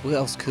else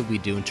could we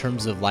do in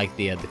terms of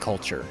the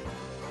culture?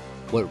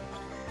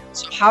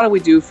 So how do we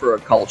do for a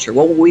culture?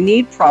 Well, we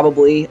need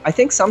probably. I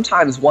think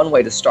sometimes one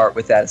way to start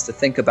with that is to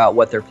think about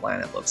what their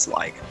planet looks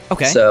like.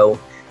 Okay. So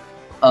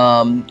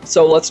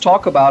let's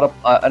talk about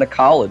an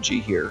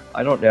ecology here.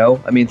 I don't know.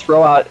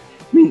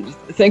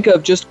 Think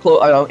of just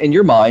in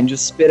your mind,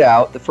 just spit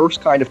out the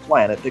first kind of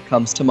planet that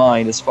comes to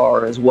mind as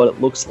far as what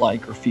it looks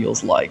like or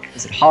feels like.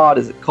 Is it hot?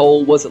 Is it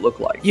cold? What does it look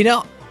like?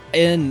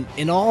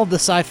 In all of the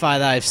sci-fi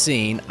that I've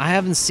seen, I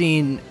haven't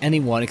seen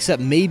anyone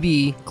except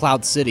maybe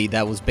Cloud City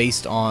that was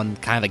based on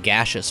kind of a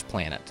gaseous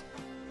planet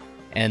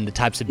and the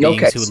types of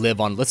beings who would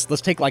live on. Let's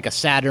take a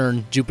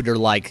Saturn,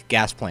 Jupiter-like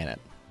gas planet.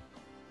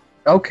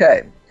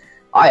 Okay.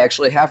 I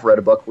actually have read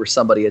a book where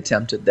somebody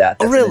attempted that.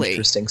 That's an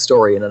interesting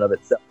story in and of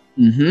itself.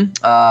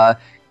 Mm-hmm.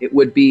 It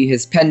would be,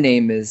 his pen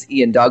name is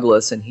Ian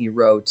Douglas, and he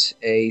wrote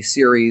a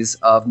series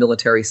of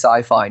military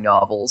sci-fi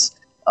novels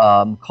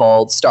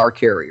called Star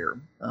Carrier.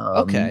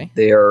 Okay.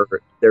 They're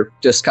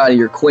just kind of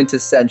your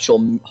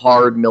quintessential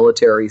hard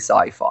military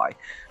sci-fi.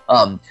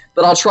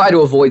 But I'll try to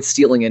avoid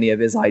stealing any of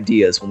his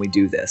ideas when we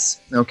do this.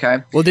 Okay.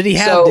 Well, did he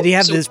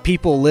have these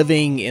people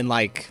living in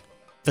like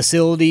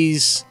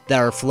facilities that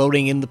are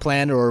floating in the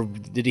planet, or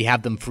did he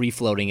have them free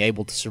floating,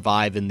 able to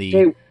survive in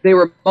the? They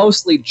were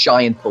mostly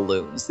giant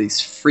balloons. These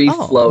free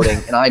floating,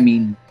 and I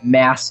mean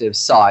massive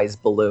size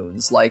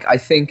balloons. Like I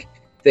think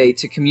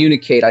to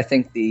communicate, I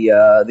think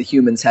the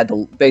humans had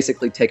to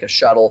basically take a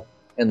shuttle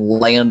and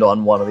land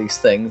on one of these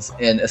things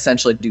and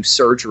essentially do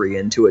surgery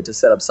into it to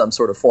set up some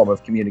sort of form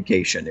of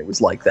communication. It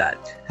was like that.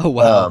 Oh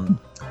wow!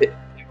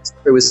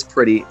 It was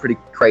pretty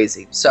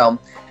crazy. So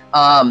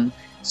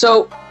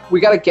we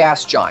got a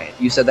gas giant.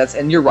 You said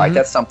and you're right.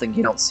 That's something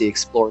you don't see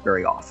explored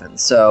very often.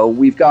 So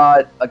we've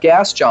got a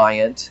gas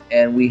giant,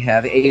 and we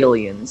have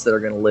aliens that are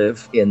going to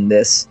live in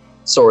this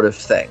sort of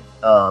thing.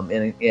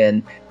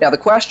 And now the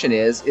question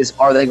is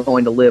are they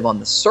going to live on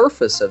the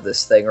surface of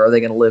this thing, or are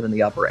they going to live in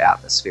the upper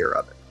atmosphere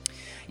of it?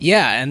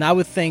 Yeah, and I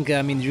would think,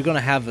 I mean, you're going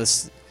to have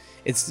this.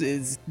 It's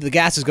the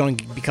gas is going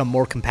to become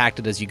more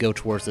compacted as you go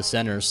towards the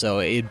center,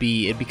 so it'd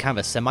be kind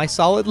of a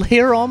semi-solid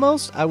layer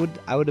almost. I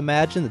would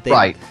imagine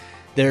that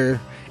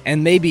they're.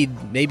 And maybe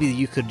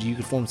you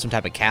could form some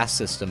type of caste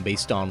system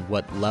based on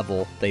what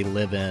level they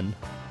live in,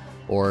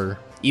 or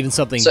even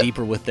something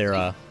deeper with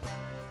their.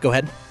 Go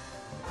ahead.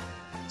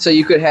 So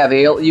you could have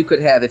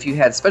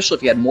especially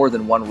if you had more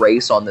than one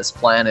race on this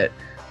planet,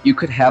 you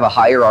could have a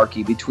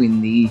hierarchy between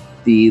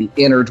the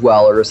inner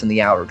dwellers and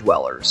the outer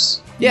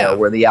dwellers. Yeah. You know,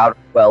 where the outer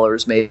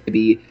dwellers may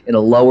be in a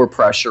lower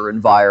pressure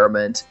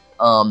environment.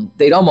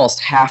 They'd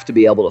almost have to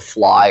be able to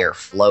fly or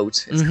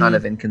float. It's kind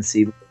of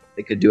inconceivable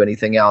they could do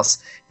anything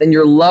else. Then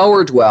your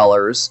lower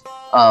dwellers,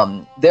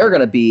 they're going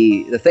to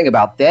be, the thing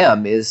about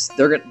them is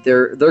they're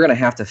going to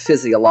have to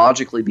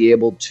physiologically be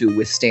able to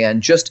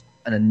withstand just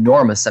an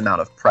enormous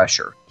amount of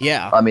pressure.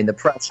 Yeah. I mean, the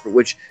pressure,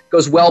 which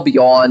goes well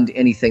beyond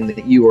anything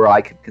that you or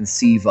I could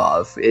conceive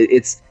of.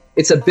 It's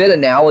a bit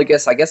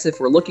analogous. I guess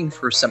if we're looking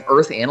for some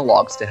Earth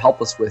analogs to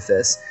help us with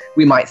this,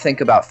 we might think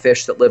about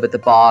fish that live at the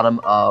bottom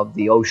of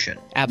the ocean.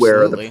 Absolutely.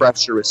 Where the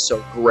pressure is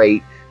so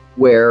great,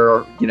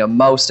 where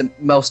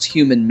most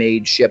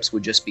human-made ships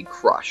would just be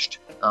crushed,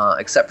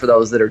 except for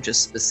those that are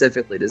just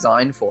specifically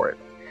designed for it.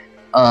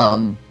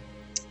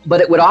 But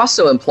it would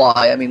also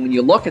imply, I mean, when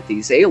you look at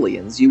these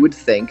aliens, you would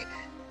think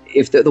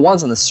if the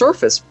ones on the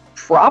surface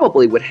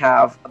probably would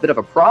have a bit of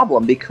a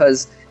problem,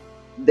 because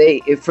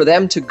for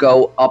them to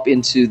go up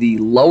into the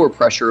lower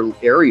pressure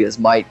areas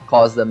might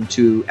cause them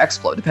to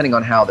explode, depending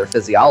on how their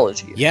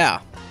physiology is. Yeah,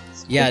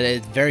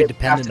 it's very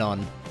dependent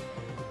on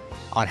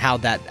how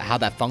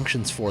that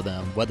functions for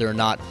them. Whether or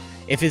not,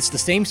 if it's the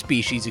same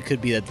species, it could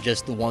be that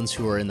just the ones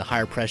who are in the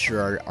higher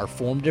pressure are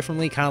formed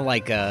differently, kind of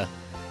like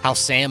how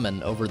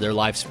salmon over their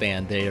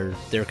lifespan,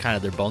 their kind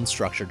of their bone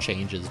structure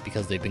changes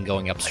because they've been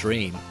going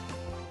upstream.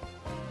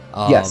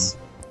 Yes.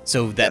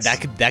 So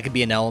that could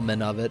be an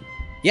element of it.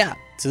 Yeah.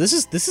 So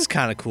this is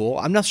kind of cool.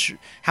 I'm not sure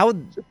how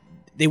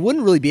they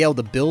wouldn't really be able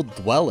to build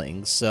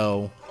dwellings.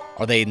 So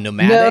are they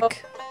nomadic?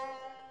 No.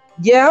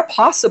 Yeah,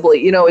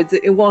 possibly.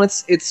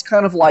 It's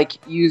kind of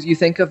like you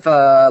think of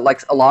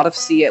like a lot of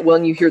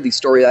when you hear these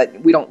stories,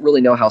 we don't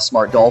really know how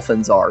smart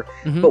dolphins are,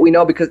 but we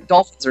know because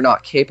dolphins are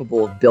not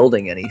capable of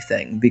building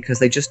anything because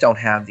they just don't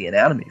have the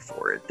anatomy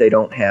for it. They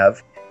don't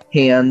have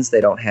hands.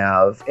 They don't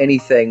have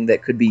anything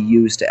that could be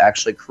used to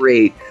actually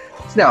create.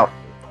 Now,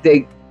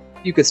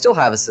 you could still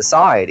have a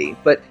society,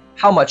 but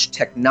how much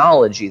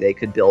technology they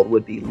could build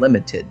would be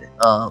limited.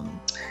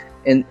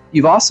 And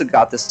you've also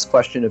got this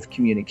question of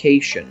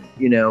communication,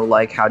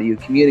 like how do you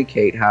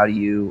communicate? How do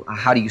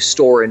you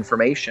store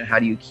information? How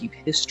do you keep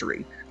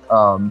history?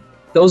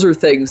 Those are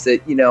things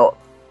that,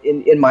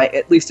 in my,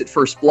 at least at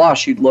first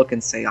blush, you'd look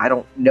and say, I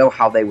don't know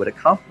how they would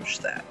accomplish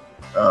that.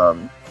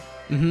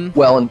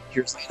 Well, and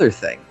here's the other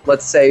thing.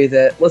 Let's say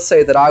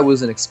that I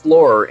was an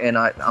explorer and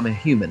I'm a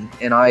human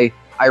and I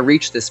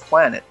reach this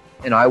planet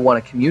and I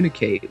want to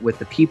communicate with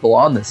the people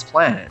on this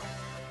planet.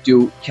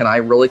 Can I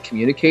really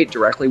communicate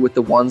directly with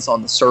the ones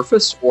on the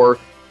surface, or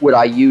would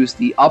I use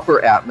the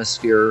upper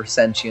atmosphere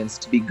sentients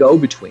to be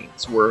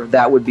go-betweens, where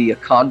that would be a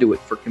conduit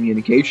for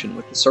communication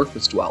with the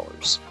surface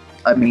dwellers?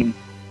 I mean,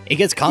 it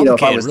gets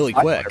complicated really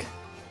quick.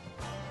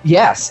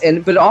 Yes,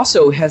 but it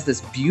also has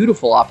this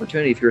beautiful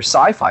opportunity. If you're a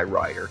sci-fi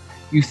writer,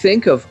 you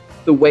think of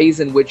the ways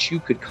in which you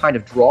could kind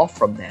of draw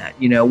from that,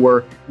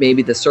 where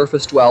maybe the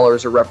surface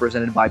dwellers are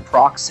represented by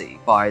proxy,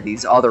 by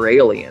these other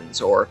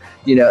aliens, or,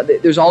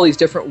 there's all these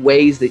different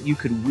ways that you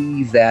could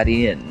weave that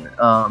in.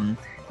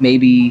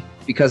 Maybe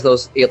because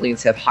those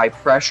aliens have high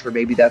pressure,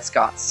 maybe that's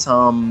got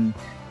some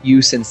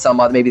use in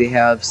some other, maybe they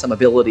have some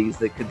abilities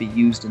that could be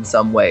used in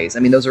some ways. I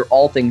mean, those are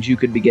all things you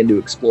could begin to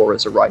explore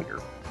as a writer.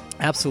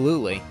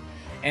 Absolutely.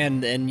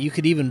 And you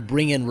could even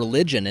bring in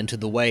religion into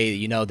the way,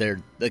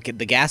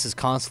 the gas is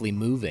constantly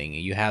moving.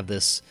 You have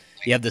this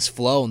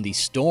flow and these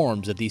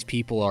storms that these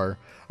people are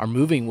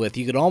moving with.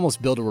 You could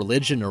almost build a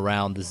religion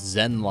around this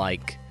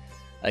Zen-like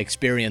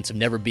experience of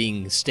never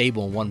being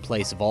stable in one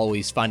place, of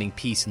always finding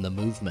peace in the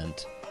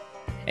movement.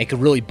 It could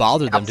really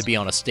bother them to be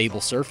on a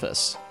stable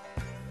surface.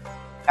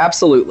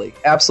 Absolutely.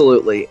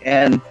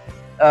 And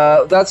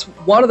that's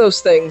one of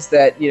those things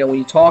that, when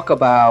you talk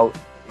about,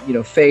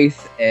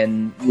 faith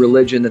and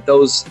religion, that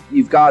those,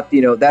 you've got,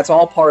 that's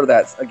all part of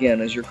that,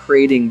 again, as you're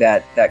creating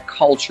that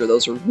culture.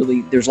 Those are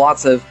really, there's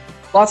lots of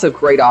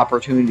great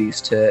opportunities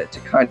to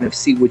kind of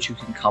see what you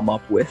can come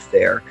up with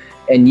there.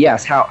 And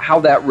yes, how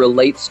that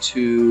relates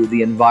to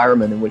the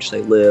environment in which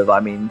they live.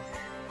 I mean,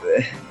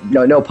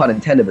 no pun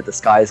intended, but the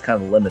sky is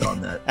kind of the limit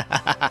on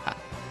that.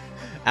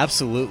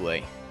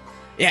 Absolutely.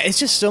 Yeah, it's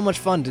just so much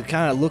fun to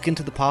kind of look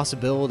into the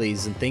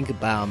possibilities and think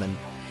about them.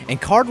 And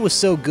Card was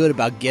so good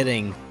about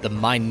getting the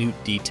minute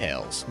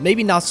details.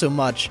 Maybe not so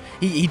much.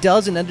 He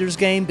does in Ender's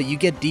Game, but you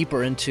get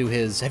deeper into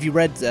his... Have you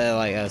read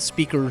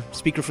Speaker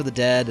for the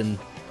Dead and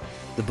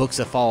the books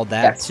that followed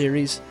that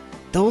series?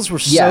 Those were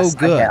so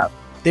good. I have.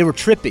 They were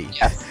trippy.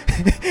 Yes.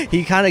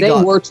 He kind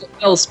of were,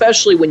 well,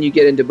 especially when you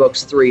get into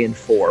books 3 and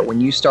 4. When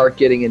you start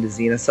getting into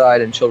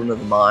Xenocide and Children of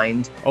the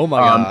Mind. Oh my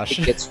gosh.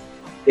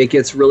 It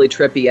gets really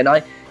trippy. And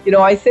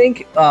I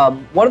think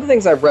one of the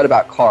things I've read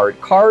about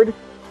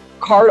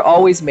Card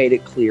always made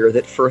it clear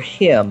that for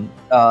him,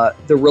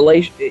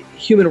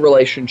 human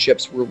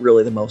relationships were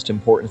really the most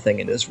important thing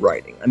in his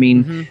writing. I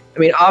mean,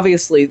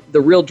 obviously,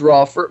 the real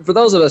draw for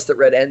those of us that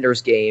read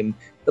Ender's Game,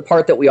 the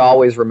part that we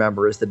always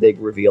remember is the big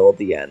reveal at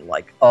the end.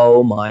 Like,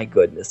 oh my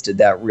goodness, did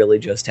that really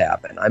just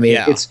happen? I mean,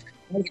 It's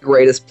one of the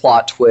greatest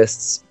plot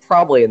twists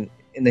probably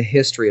in the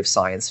history of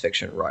science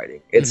fiction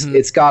writing.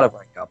 It's got to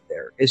rank up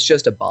there. It's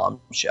just a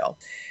bombshell.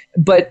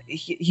 But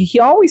he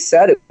always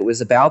said it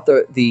was about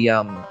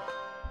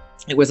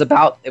it was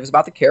about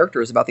the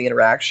characters, about the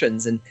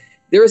interactions. And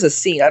there is a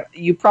scene,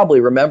 you probably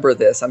remember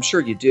this, I'm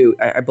sure you do.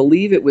 I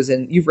believe it was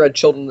you've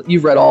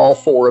read all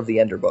 4 of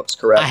the Ender books,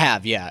 correct? I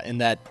have, yeah, in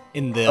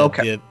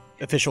the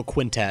official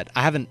quintet.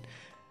 I haven't,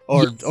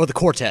 or the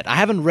quartet. I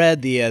haven't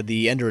read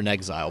the Ender in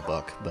Exile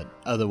book, but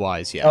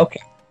otherwise, yeah. Okay.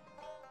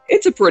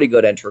 It's a pretty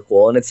good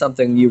integral, and it's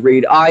something you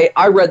read.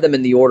 I read them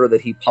in the order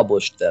that he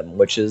published them,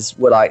 which is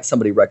what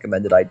somebody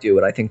recommended I do,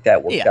 and I think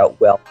that worked out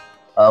well.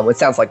 It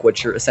sounds like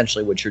what you're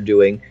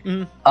doing.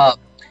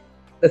 Mm-hmm.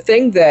 The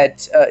thing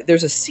that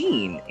there's a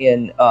scene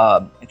in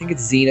I think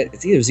it's either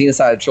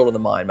Xenocide or Children of the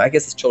Mind. I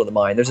guess it's Children of the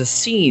Mind. There's a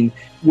scene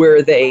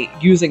where they,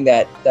 using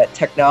that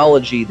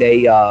technology,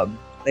 they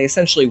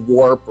essentially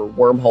warp or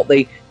wormhole.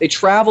 They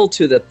travel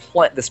to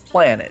this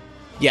planet,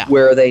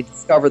 where they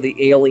discover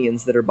the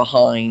aliens that are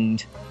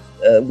behind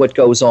what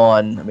goes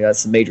on. I mean,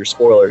 that's a major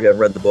spoiler if you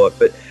haven't read the book,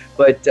 but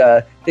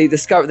they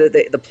discover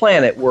that the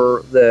planet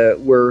where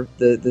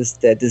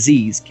that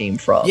disease came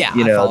from. Yeah,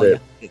 the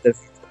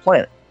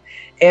planet.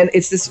 And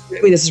it's this.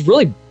 I mean, this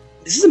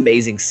is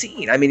amazing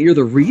scene. I mean, you're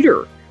the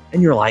reader,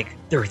 and you're like,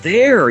 they're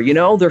there.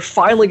 They're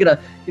finally gonna.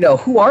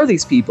 Who are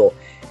these people?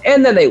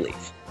 And then they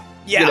leave.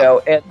 Yeah.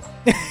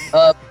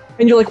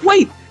 And you're like,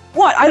 wait,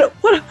 what?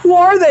 Who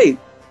are they?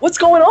 What's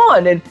going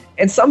on?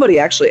 And somebody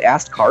actually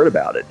asked Card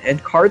about it,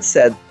 and Card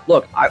said,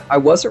 look, I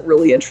wasn't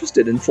really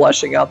interested in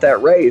fleshing out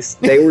that race.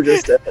 They were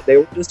just a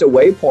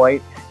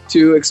waypoint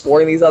to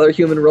exploring these other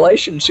human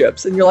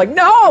relationships. And you're like,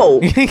 no,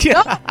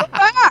 come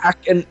back.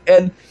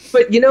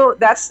 But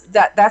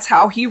that's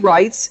how he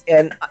writes.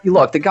 And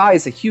look, the guy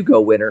is a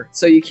Hugo winner,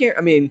 so you can't.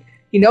 I mean,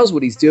 he knows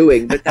what he's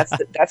doing, but that's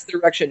the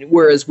direction.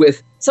 Whereas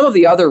with some of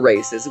the other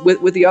races,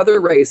 with the other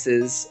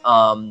races,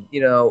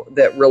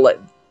 that relate.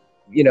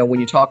 When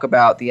you talk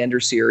about the Ender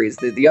series,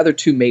 the other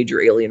 2 major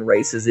alien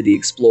races that he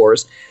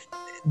explores,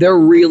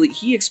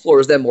 he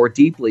explores them more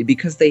deeply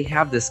because they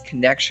have this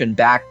connection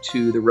back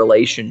to the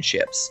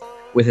relationships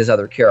with his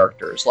other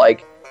characters.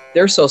 Like,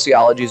 their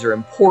sociologies are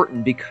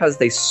important because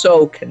they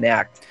so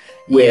connect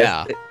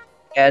with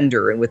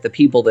Ender and with the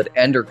people that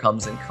Ender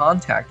comes in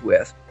contact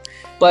with.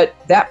 But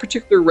that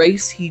particular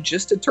race, he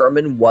just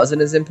determined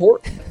wasn't as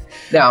important.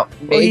 Now,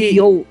 maybe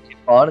he'll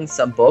on in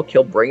some book,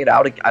 he'll bring it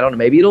out. I don't know.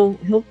 Maybe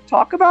he'll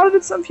talk about it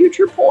at some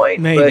future point.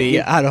 Maybe,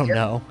 I don't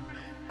know.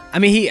 I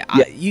mean,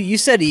 you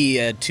said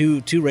he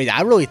two races.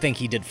 I really think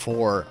he did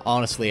 4.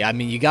 Honestly, I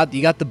mean, you got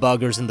the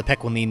buggers and the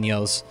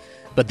Pequeños,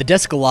 but the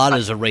Descolada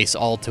is a race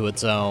all to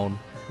its own.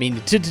 I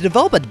mean, to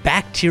develop a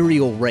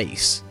bacterial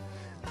race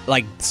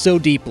like so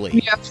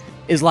deeply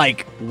is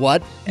like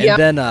what? And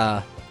then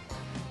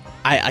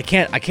I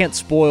can't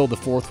spoil the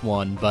 4th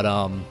one, but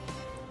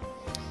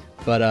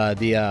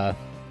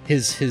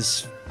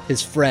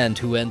his friend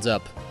who ends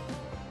up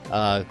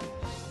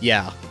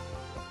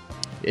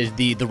is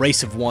the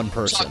race of one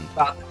person.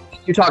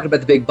 You're talking about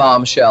the big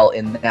bombshell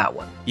in that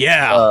one.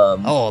 Yeah. I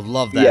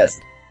love that. Yes.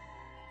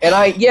 And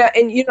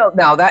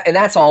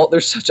that's all.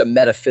 There's such a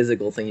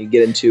metaphysical thing you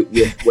get into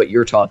with what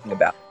you're talking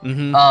about.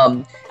 Mm-hmm.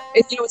 And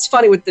it's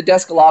funny with the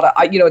Descolada.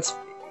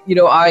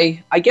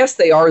 I guess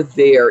they are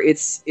there.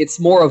 It's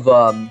more of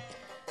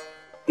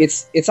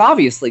it's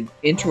obviously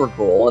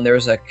integral, and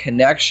there's a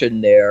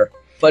connection there.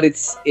 But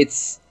it's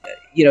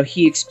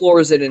he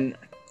explores it, and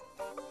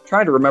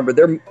trying to remember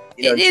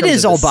in it terms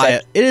is of all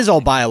the it is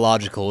all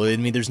biological. I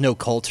mean, there's no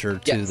culture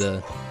to Yes.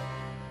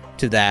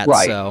 to that.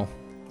 Right. So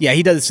yeah,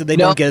 he does. So they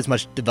No. don't get as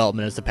much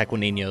development as the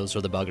Pequaninos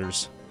or the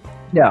Buggers.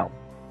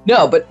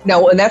 No, but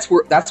no, and that's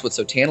what's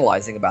so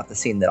tantalizing about the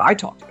scene that I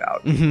talked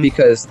about, Mhm.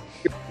 because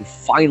you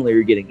finally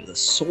are getting to the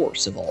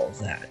source of all of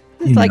that.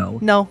 It's like,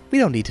 no, we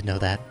don't need to know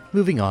that.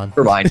 Moving on.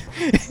 Never mind.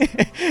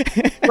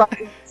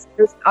 Right.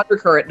 There's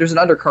an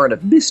undercurrent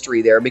of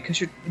mystery there,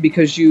 because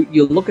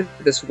you look at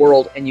this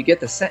world and you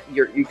get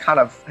you kind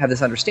of have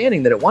this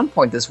understanding that at one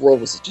point this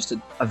world was just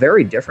a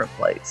very different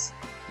place.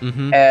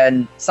 Mm-hmm.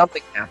 And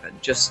something happened,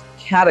 just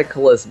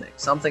cataclysmic.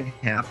 Something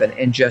happened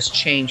and just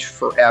changed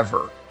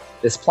forever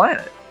this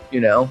planet,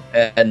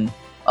 and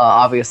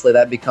obviously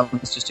that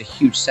becomes just a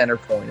huge center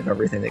point of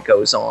everything that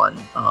goes on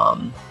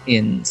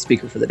in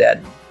Speaker for the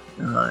Dead,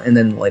 and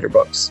then later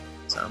books.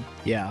 So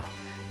Yeah.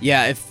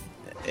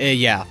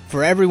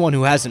 For everyone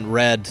who hasn't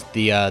read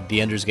the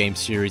Ender's Game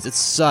series, it's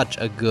such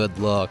a good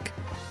look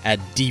at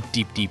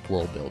deep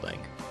world building.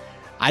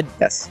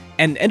 Yes.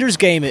 And Ender's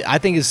Game, I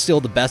think, is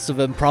still the best of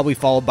them, probably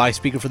followed by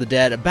Speaker for the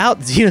Dead. About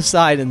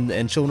Xenocide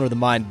and Children of the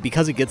Mind,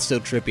 because it gets so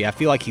trippy, I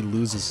feel like he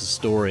loses the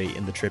story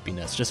in the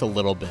trippiness just a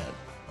little bit.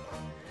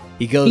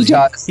 He goes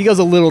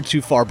a little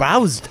too far, but I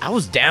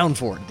was down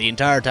for it the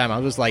entire time. I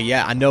was like,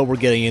 yeah, I know we're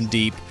getting in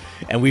deep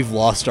and we've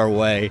lost our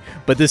way,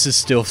 but this is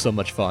still so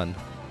much fun.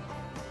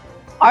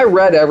 I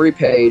read every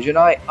page and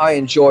I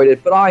enjoyed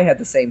it, but I had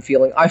the same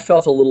feeling. I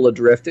felt a little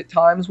adrift at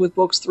times with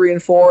books 3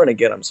 and 4, and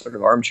again, I'm sort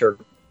of armchair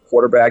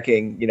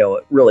quarterbacking,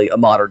 really a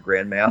modern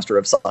grandmaster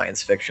of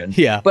science fiction.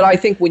 Yeah. But I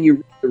think when you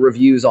read the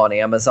reviews on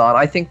Amazon,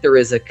 I think there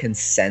is a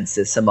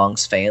consensus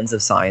amongst fans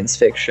of science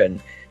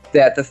fiction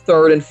that the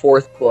 3rd and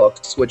 4th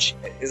books, which,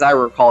 as I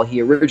recall,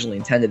 he originally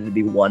intended to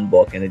be one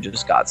book, and it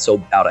just got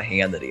so out of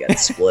hand that he had to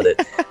split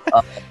it.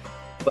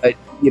 But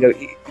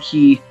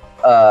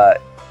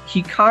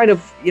he kind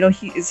of,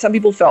 some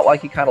people felt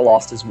like he kind of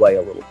lost his way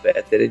a little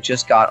bit, that it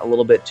just got a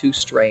little bit too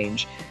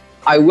strange.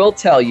 I will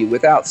tell you,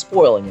 without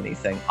spoiling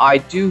anything, I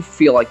do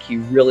feel like he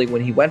really,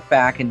 when he went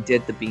back and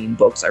did the Bean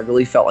books, I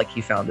really felt like he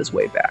found his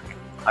way back.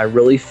 I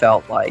really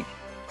felt like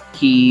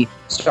he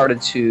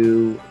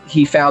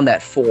found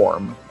that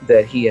form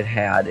that he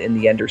had in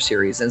the Ender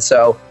series. And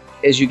so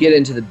as you get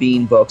into the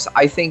Bean books,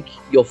 I think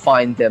you'll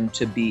find them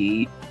to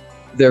be,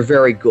 they're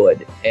very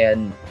good.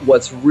 And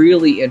what's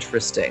really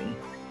interesting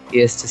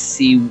is to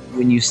see,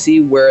 when you see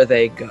where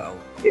they go,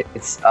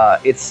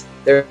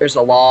 there's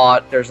a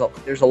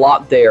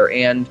lot there,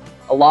 and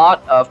a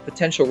lot of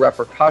potential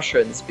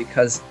repercussions,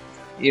 because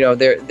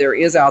there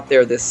is out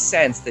there this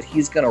sense that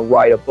he's going to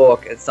write a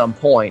book at some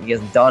point. He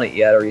hasn't done it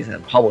yet, or he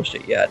hasn't published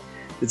it yet.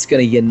 It's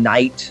going to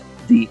unite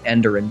the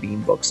Ender and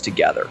Bean books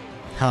together,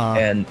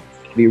 and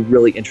it'll be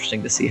really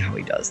interesting to see how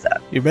he does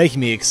that. You're making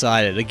me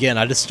excited. Again,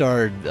 I just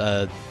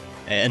started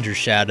Ender's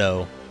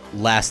Shadow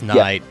last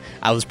night.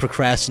 I was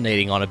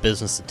procrastinating on a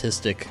business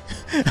statistic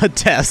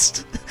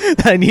test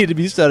that I needed to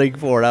be studying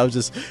for,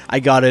 and I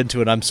got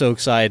into it. I'm so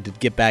excited to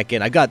get back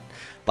in. I got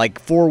like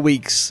 4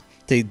 weeks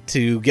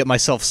to get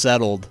myself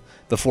settled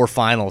before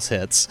finals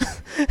hits,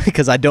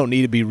 because I don't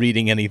need to be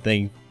reading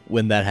anything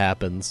when that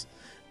happens.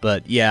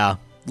 But yeah,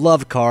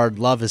 love Card,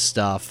 love his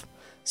stuff.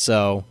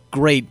 So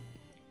great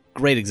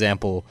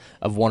example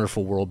of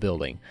wonderful world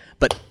building.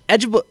 But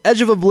Edge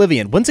of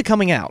Oblivion, when's it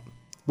coming out?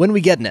 When are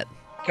we getting it?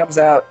 Comes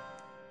out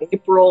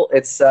April.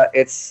 It's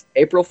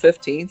April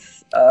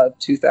 15th,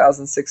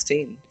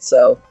 2016.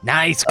 So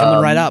nice,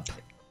 coming right up.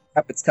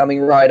 It's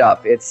coming right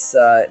up.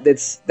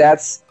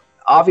 That's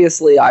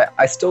obviously,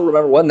 I still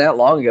remember, wasn't that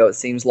long ago, it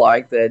seems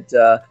like,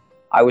 that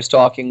I was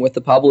talking with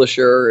the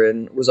publisher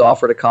and was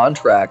offered a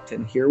contract,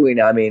 and here we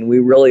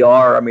really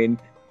are. I mean,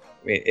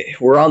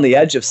 we're on the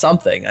edge of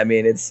something. I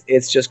mean,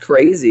 it's just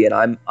crazy,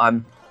 and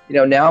I'm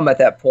now I'm at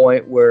that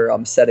point where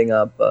I'm setting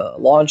up a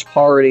launch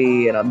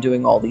party, and I'm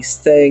doing all these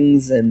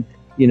things, and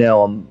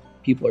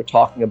people are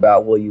talking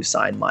about, will you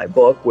sign my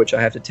book? Which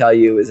I have to tell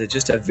you is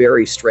just a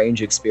very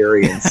strange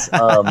experience.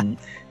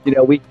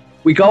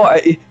 We go,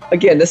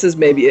 again, this is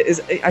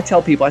I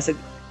tell people, I said,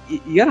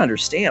 you gotta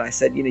understand, I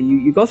said,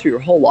 you go through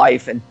your whole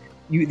life, and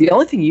the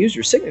only thing you use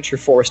your signature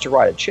for is to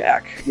write a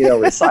check,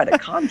 or to sign a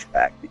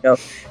contract.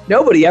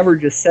 Nobody ever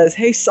just says,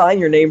 hey, sign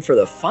your name for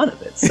the fun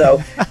of it.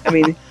 So, I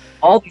mean,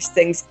 all these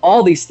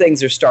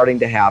things are starting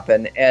to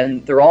happen,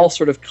 and they're all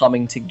sort of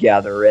coming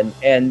together, and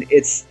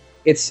it's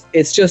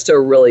just a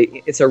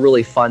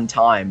really fun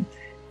time.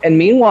 And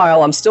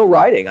meanwhile, I'm still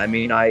writing. I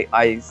mean,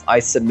 I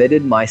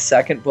submitted my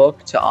second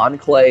book to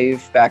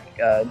Enclave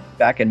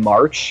back in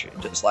March,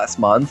 just last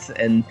month,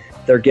 and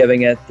they're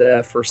giving it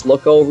the first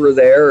look over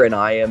there. And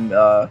I am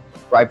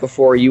right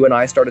before you and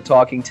I started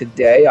talking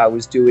today, I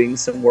was doing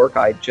some work.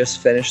 I just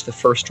finished the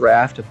first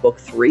draft of book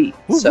 3,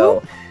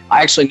 so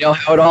I actually know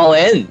how it all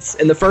ends.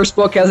 And the first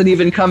book hasn't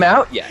even come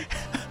out yet.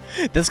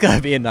 That's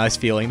gotta be a nice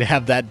feeling to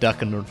have that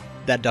duck in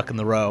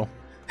the row.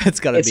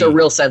 It's a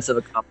real sense of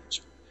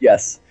accomplishment.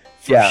 Yes.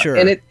 For sure.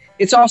 And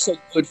it's also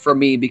good for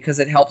me because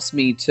it helps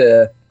me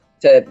to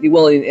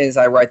as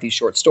I write these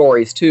short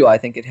stories too, I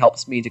think it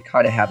helps me to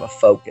kind of have a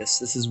focus.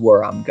 This is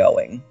where I'm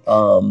going.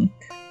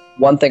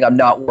 One thing I'm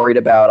not worried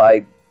about,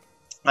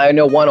 I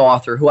know one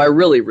author who I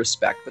really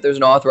respect, but there's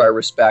an author I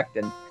respect,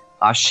 and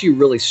she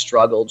really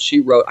struggled.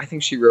 I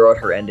think she rewrote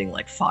her ending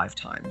like 5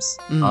 times,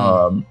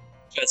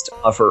 just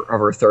of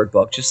her third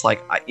book. Just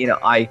like,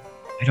 I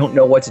don't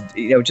know what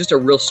to, just a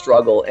real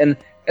struggle. And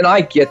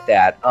I get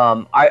that.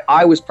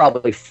 I was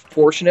probably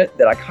fortunate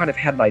that I kind of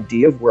had an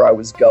idea of where I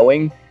was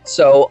going.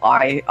 So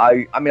I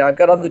mean, I've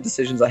got other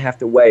decisions I have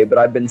to weigh, but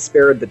I've been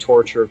spared the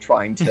torture of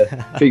trying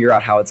to figure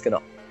out how it's going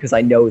to, because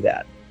I know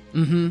that.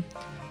 Mm-hmm.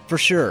 For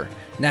sure.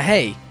 Now,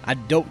 hey, I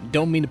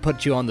don't mean to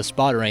put you on the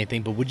spot or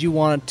anything, but would you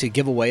want to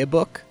give away a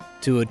book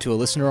to a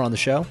listener on the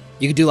show?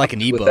 You could do like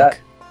an ebook.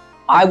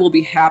 I will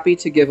be happy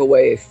to give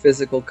away a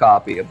physical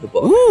copy of the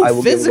book. Ooh, I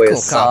will give away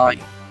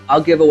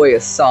I'll give away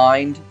a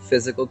signed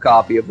physical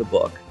copy of the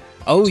book.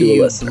 Oh,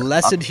 you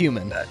blessed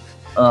human.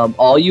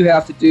 All you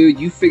have to do,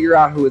 you figure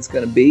out who it's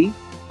going to be.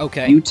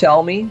 Okay. You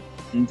tell me,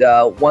 and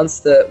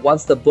once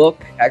the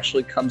book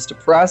actually comes to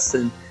press,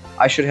 and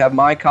I should have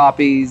my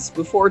copies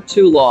before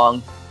too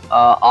long,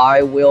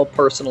 I will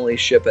personally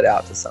ship it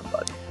out to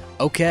somebody.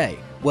 Okay.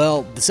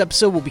 Well, this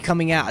episode will be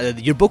coming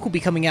out. Your book will be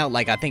coming out,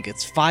 like, I think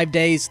it's 5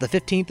 days. The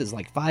 15th is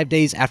like 5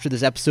 days after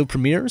this episode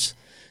premieres,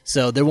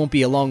 so there won't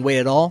be a long wait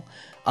at all.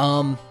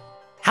 How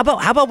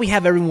about we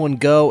have everyone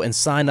go and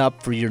sign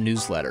up for your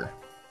newsletter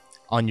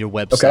on your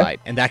website, okay,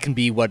 and that can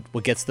be what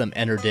gets them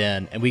entered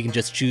in, and we can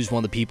just choose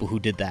one of the people who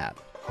did that.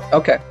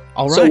 Okay.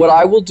 All right. So what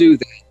I will do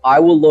then, I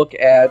will look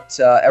at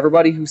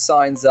everybody who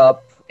signs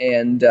up,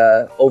 and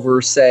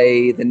over,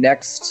 say, the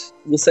next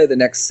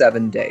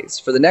 7 days.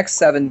 For the next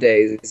 7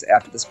 days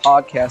after this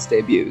podcast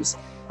debuts,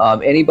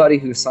 anybody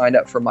who signed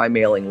up for my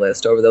mailing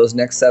list over those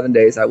next 7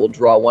 days, I will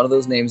draw one of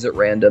those names at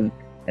random,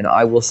 and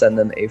I will send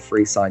them a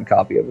free signed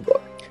copy of the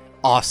book.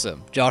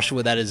 Awesome.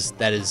 Joshua, that is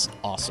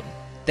awesome.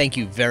 Thank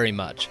you very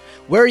much.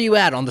 Where are you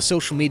at on the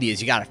social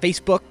medias? You got a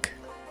Facebook?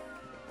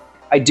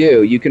 I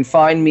do. You can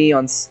find me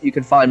on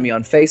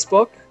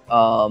Facebook.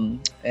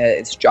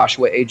 It's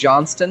Joshua A.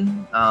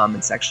 Johnston.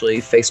 It's actually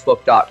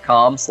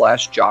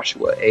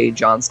facebook.com/Joshua A.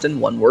 Johnston,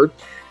 one word.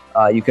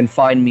 You can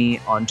find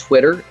me on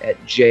Twitter at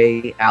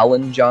J.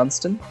 Allen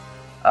Johnston.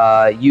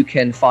 You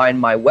can find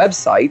my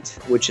website,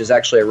 which is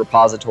actually a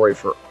repository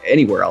for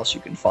anywhere else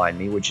you can find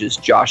me, which is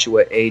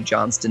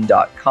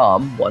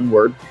joshuaajohnston.com, one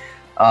word.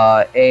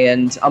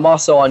 And I'm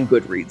also on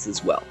Goodreads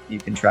as well. You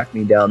can track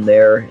me down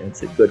there.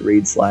 It's at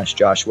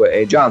Goodreads/Joshua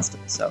A.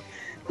 Johnston. So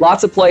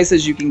lots of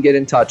places you can get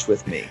in touch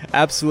with me.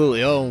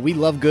 Absolutely. Oh, we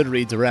love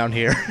Goodreads around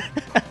here.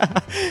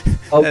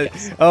 Oh,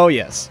 yes. Oh,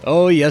 yes.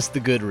 Oh, yes, the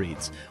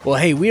Goodreads. Well,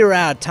 hey, we are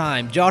out of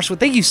time. Joshua,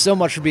 thank you so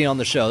much for being on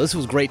the show. This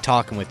was great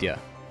talking with you.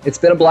 It's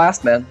been a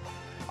blast, man.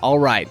 All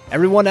right.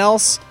 Everyone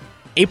else,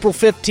 April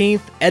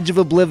 15th, Edge of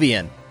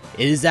Oblivion.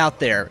 It is out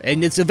there,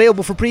 and it's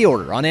available for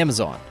pre-order on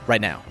Amazon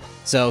right now.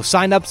 So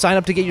sign up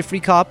to get your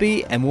free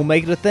copy, and we'll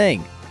make it a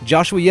thing.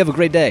 Joshua, you have a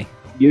great day.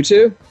 You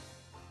too.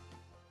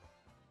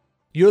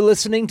 You're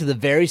listening to the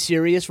Very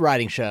Serious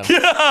Writing Show.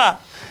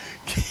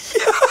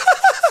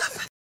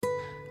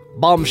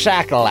 Bum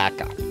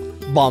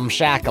shakalaka. Bum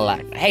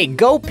shakalaka. Hey,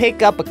 go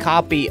pick up a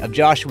copy of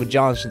Joshua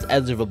Johnston's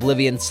Edge of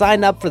Oblivion.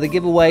 Sign up for the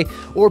giveaway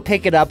or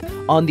pick it up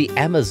on the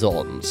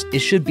Amazons. It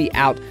should be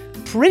out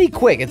pretty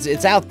quick.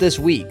 It's out this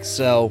week,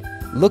 so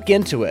look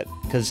into it,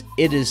 because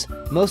it is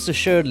most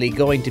assuredly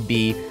going to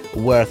be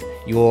worth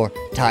your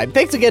time.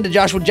 Thanks again to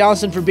Joshua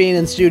Johnston for being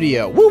in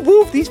studio. Woo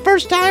woo, he's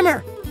first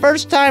timer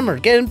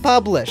getting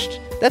published.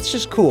 That's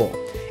just cool.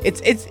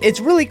 It's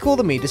really cool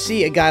to me to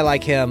see a guy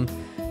like him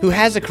who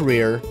has a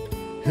career,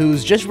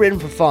 who's just written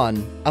for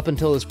fun up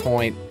until this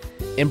point,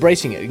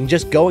 embracing it and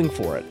just going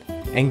for it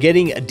and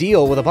getting a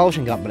deal with a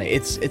publishing company.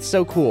 It's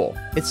so cool.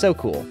 It's so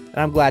cool, and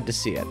I'm glad to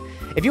see it.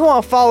 If you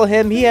want to follow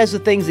him, he has the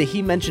things that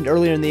he mentioned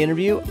earlier in the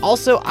interview.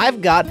 Also,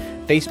 I've got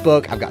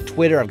Facebook, I've got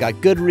Twitter, I've got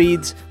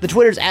Goodreads. The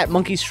Twitter's at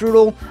Monkey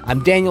Strudel.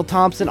 I'm Daniel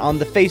Thompson on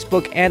the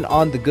Facebook and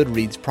on the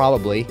Goodreads,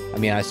 probably. I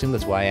mean, I assume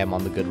that's why I am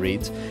on the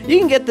Goodreads. You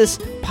can get this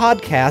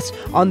podcast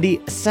on the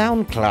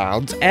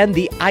SoundClouds and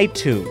the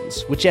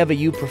iTunes, whichever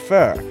you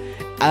prefer.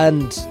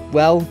 And,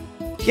 well,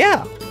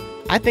 yeah,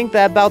 I think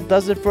that about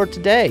does it for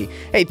today.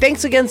 Hey,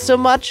 thanks again so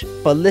much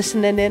for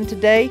listening in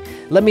today.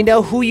 Let me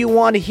know who you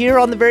want to hear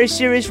on the Very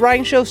Serious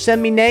Writing Show.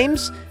 Send me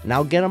names, and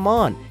I'll get them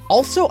on.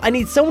 Also, I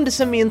need someone to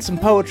send me in some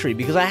poetry,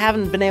 because I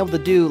haven't been able to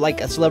do,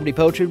 like, a celebrity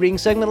poetry reading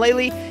segment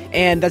lately,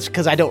 and that's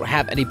because I don't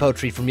have any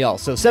poetry from y'all.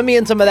 So send me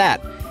in some of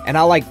that, and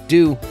I'll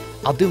do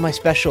my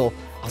special,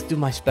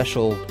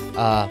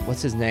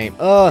 what's his name?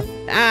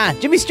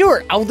 Jimmy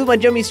Stewart. I'll do my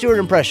Jimmy Stewart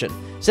impression.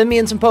 Send me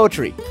in some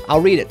poetry. I'll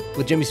read it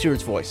with Jimmy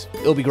Stewart's voice.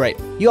 It'll be great.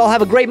 You all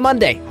have a great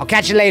Monday. I'll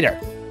catch you later.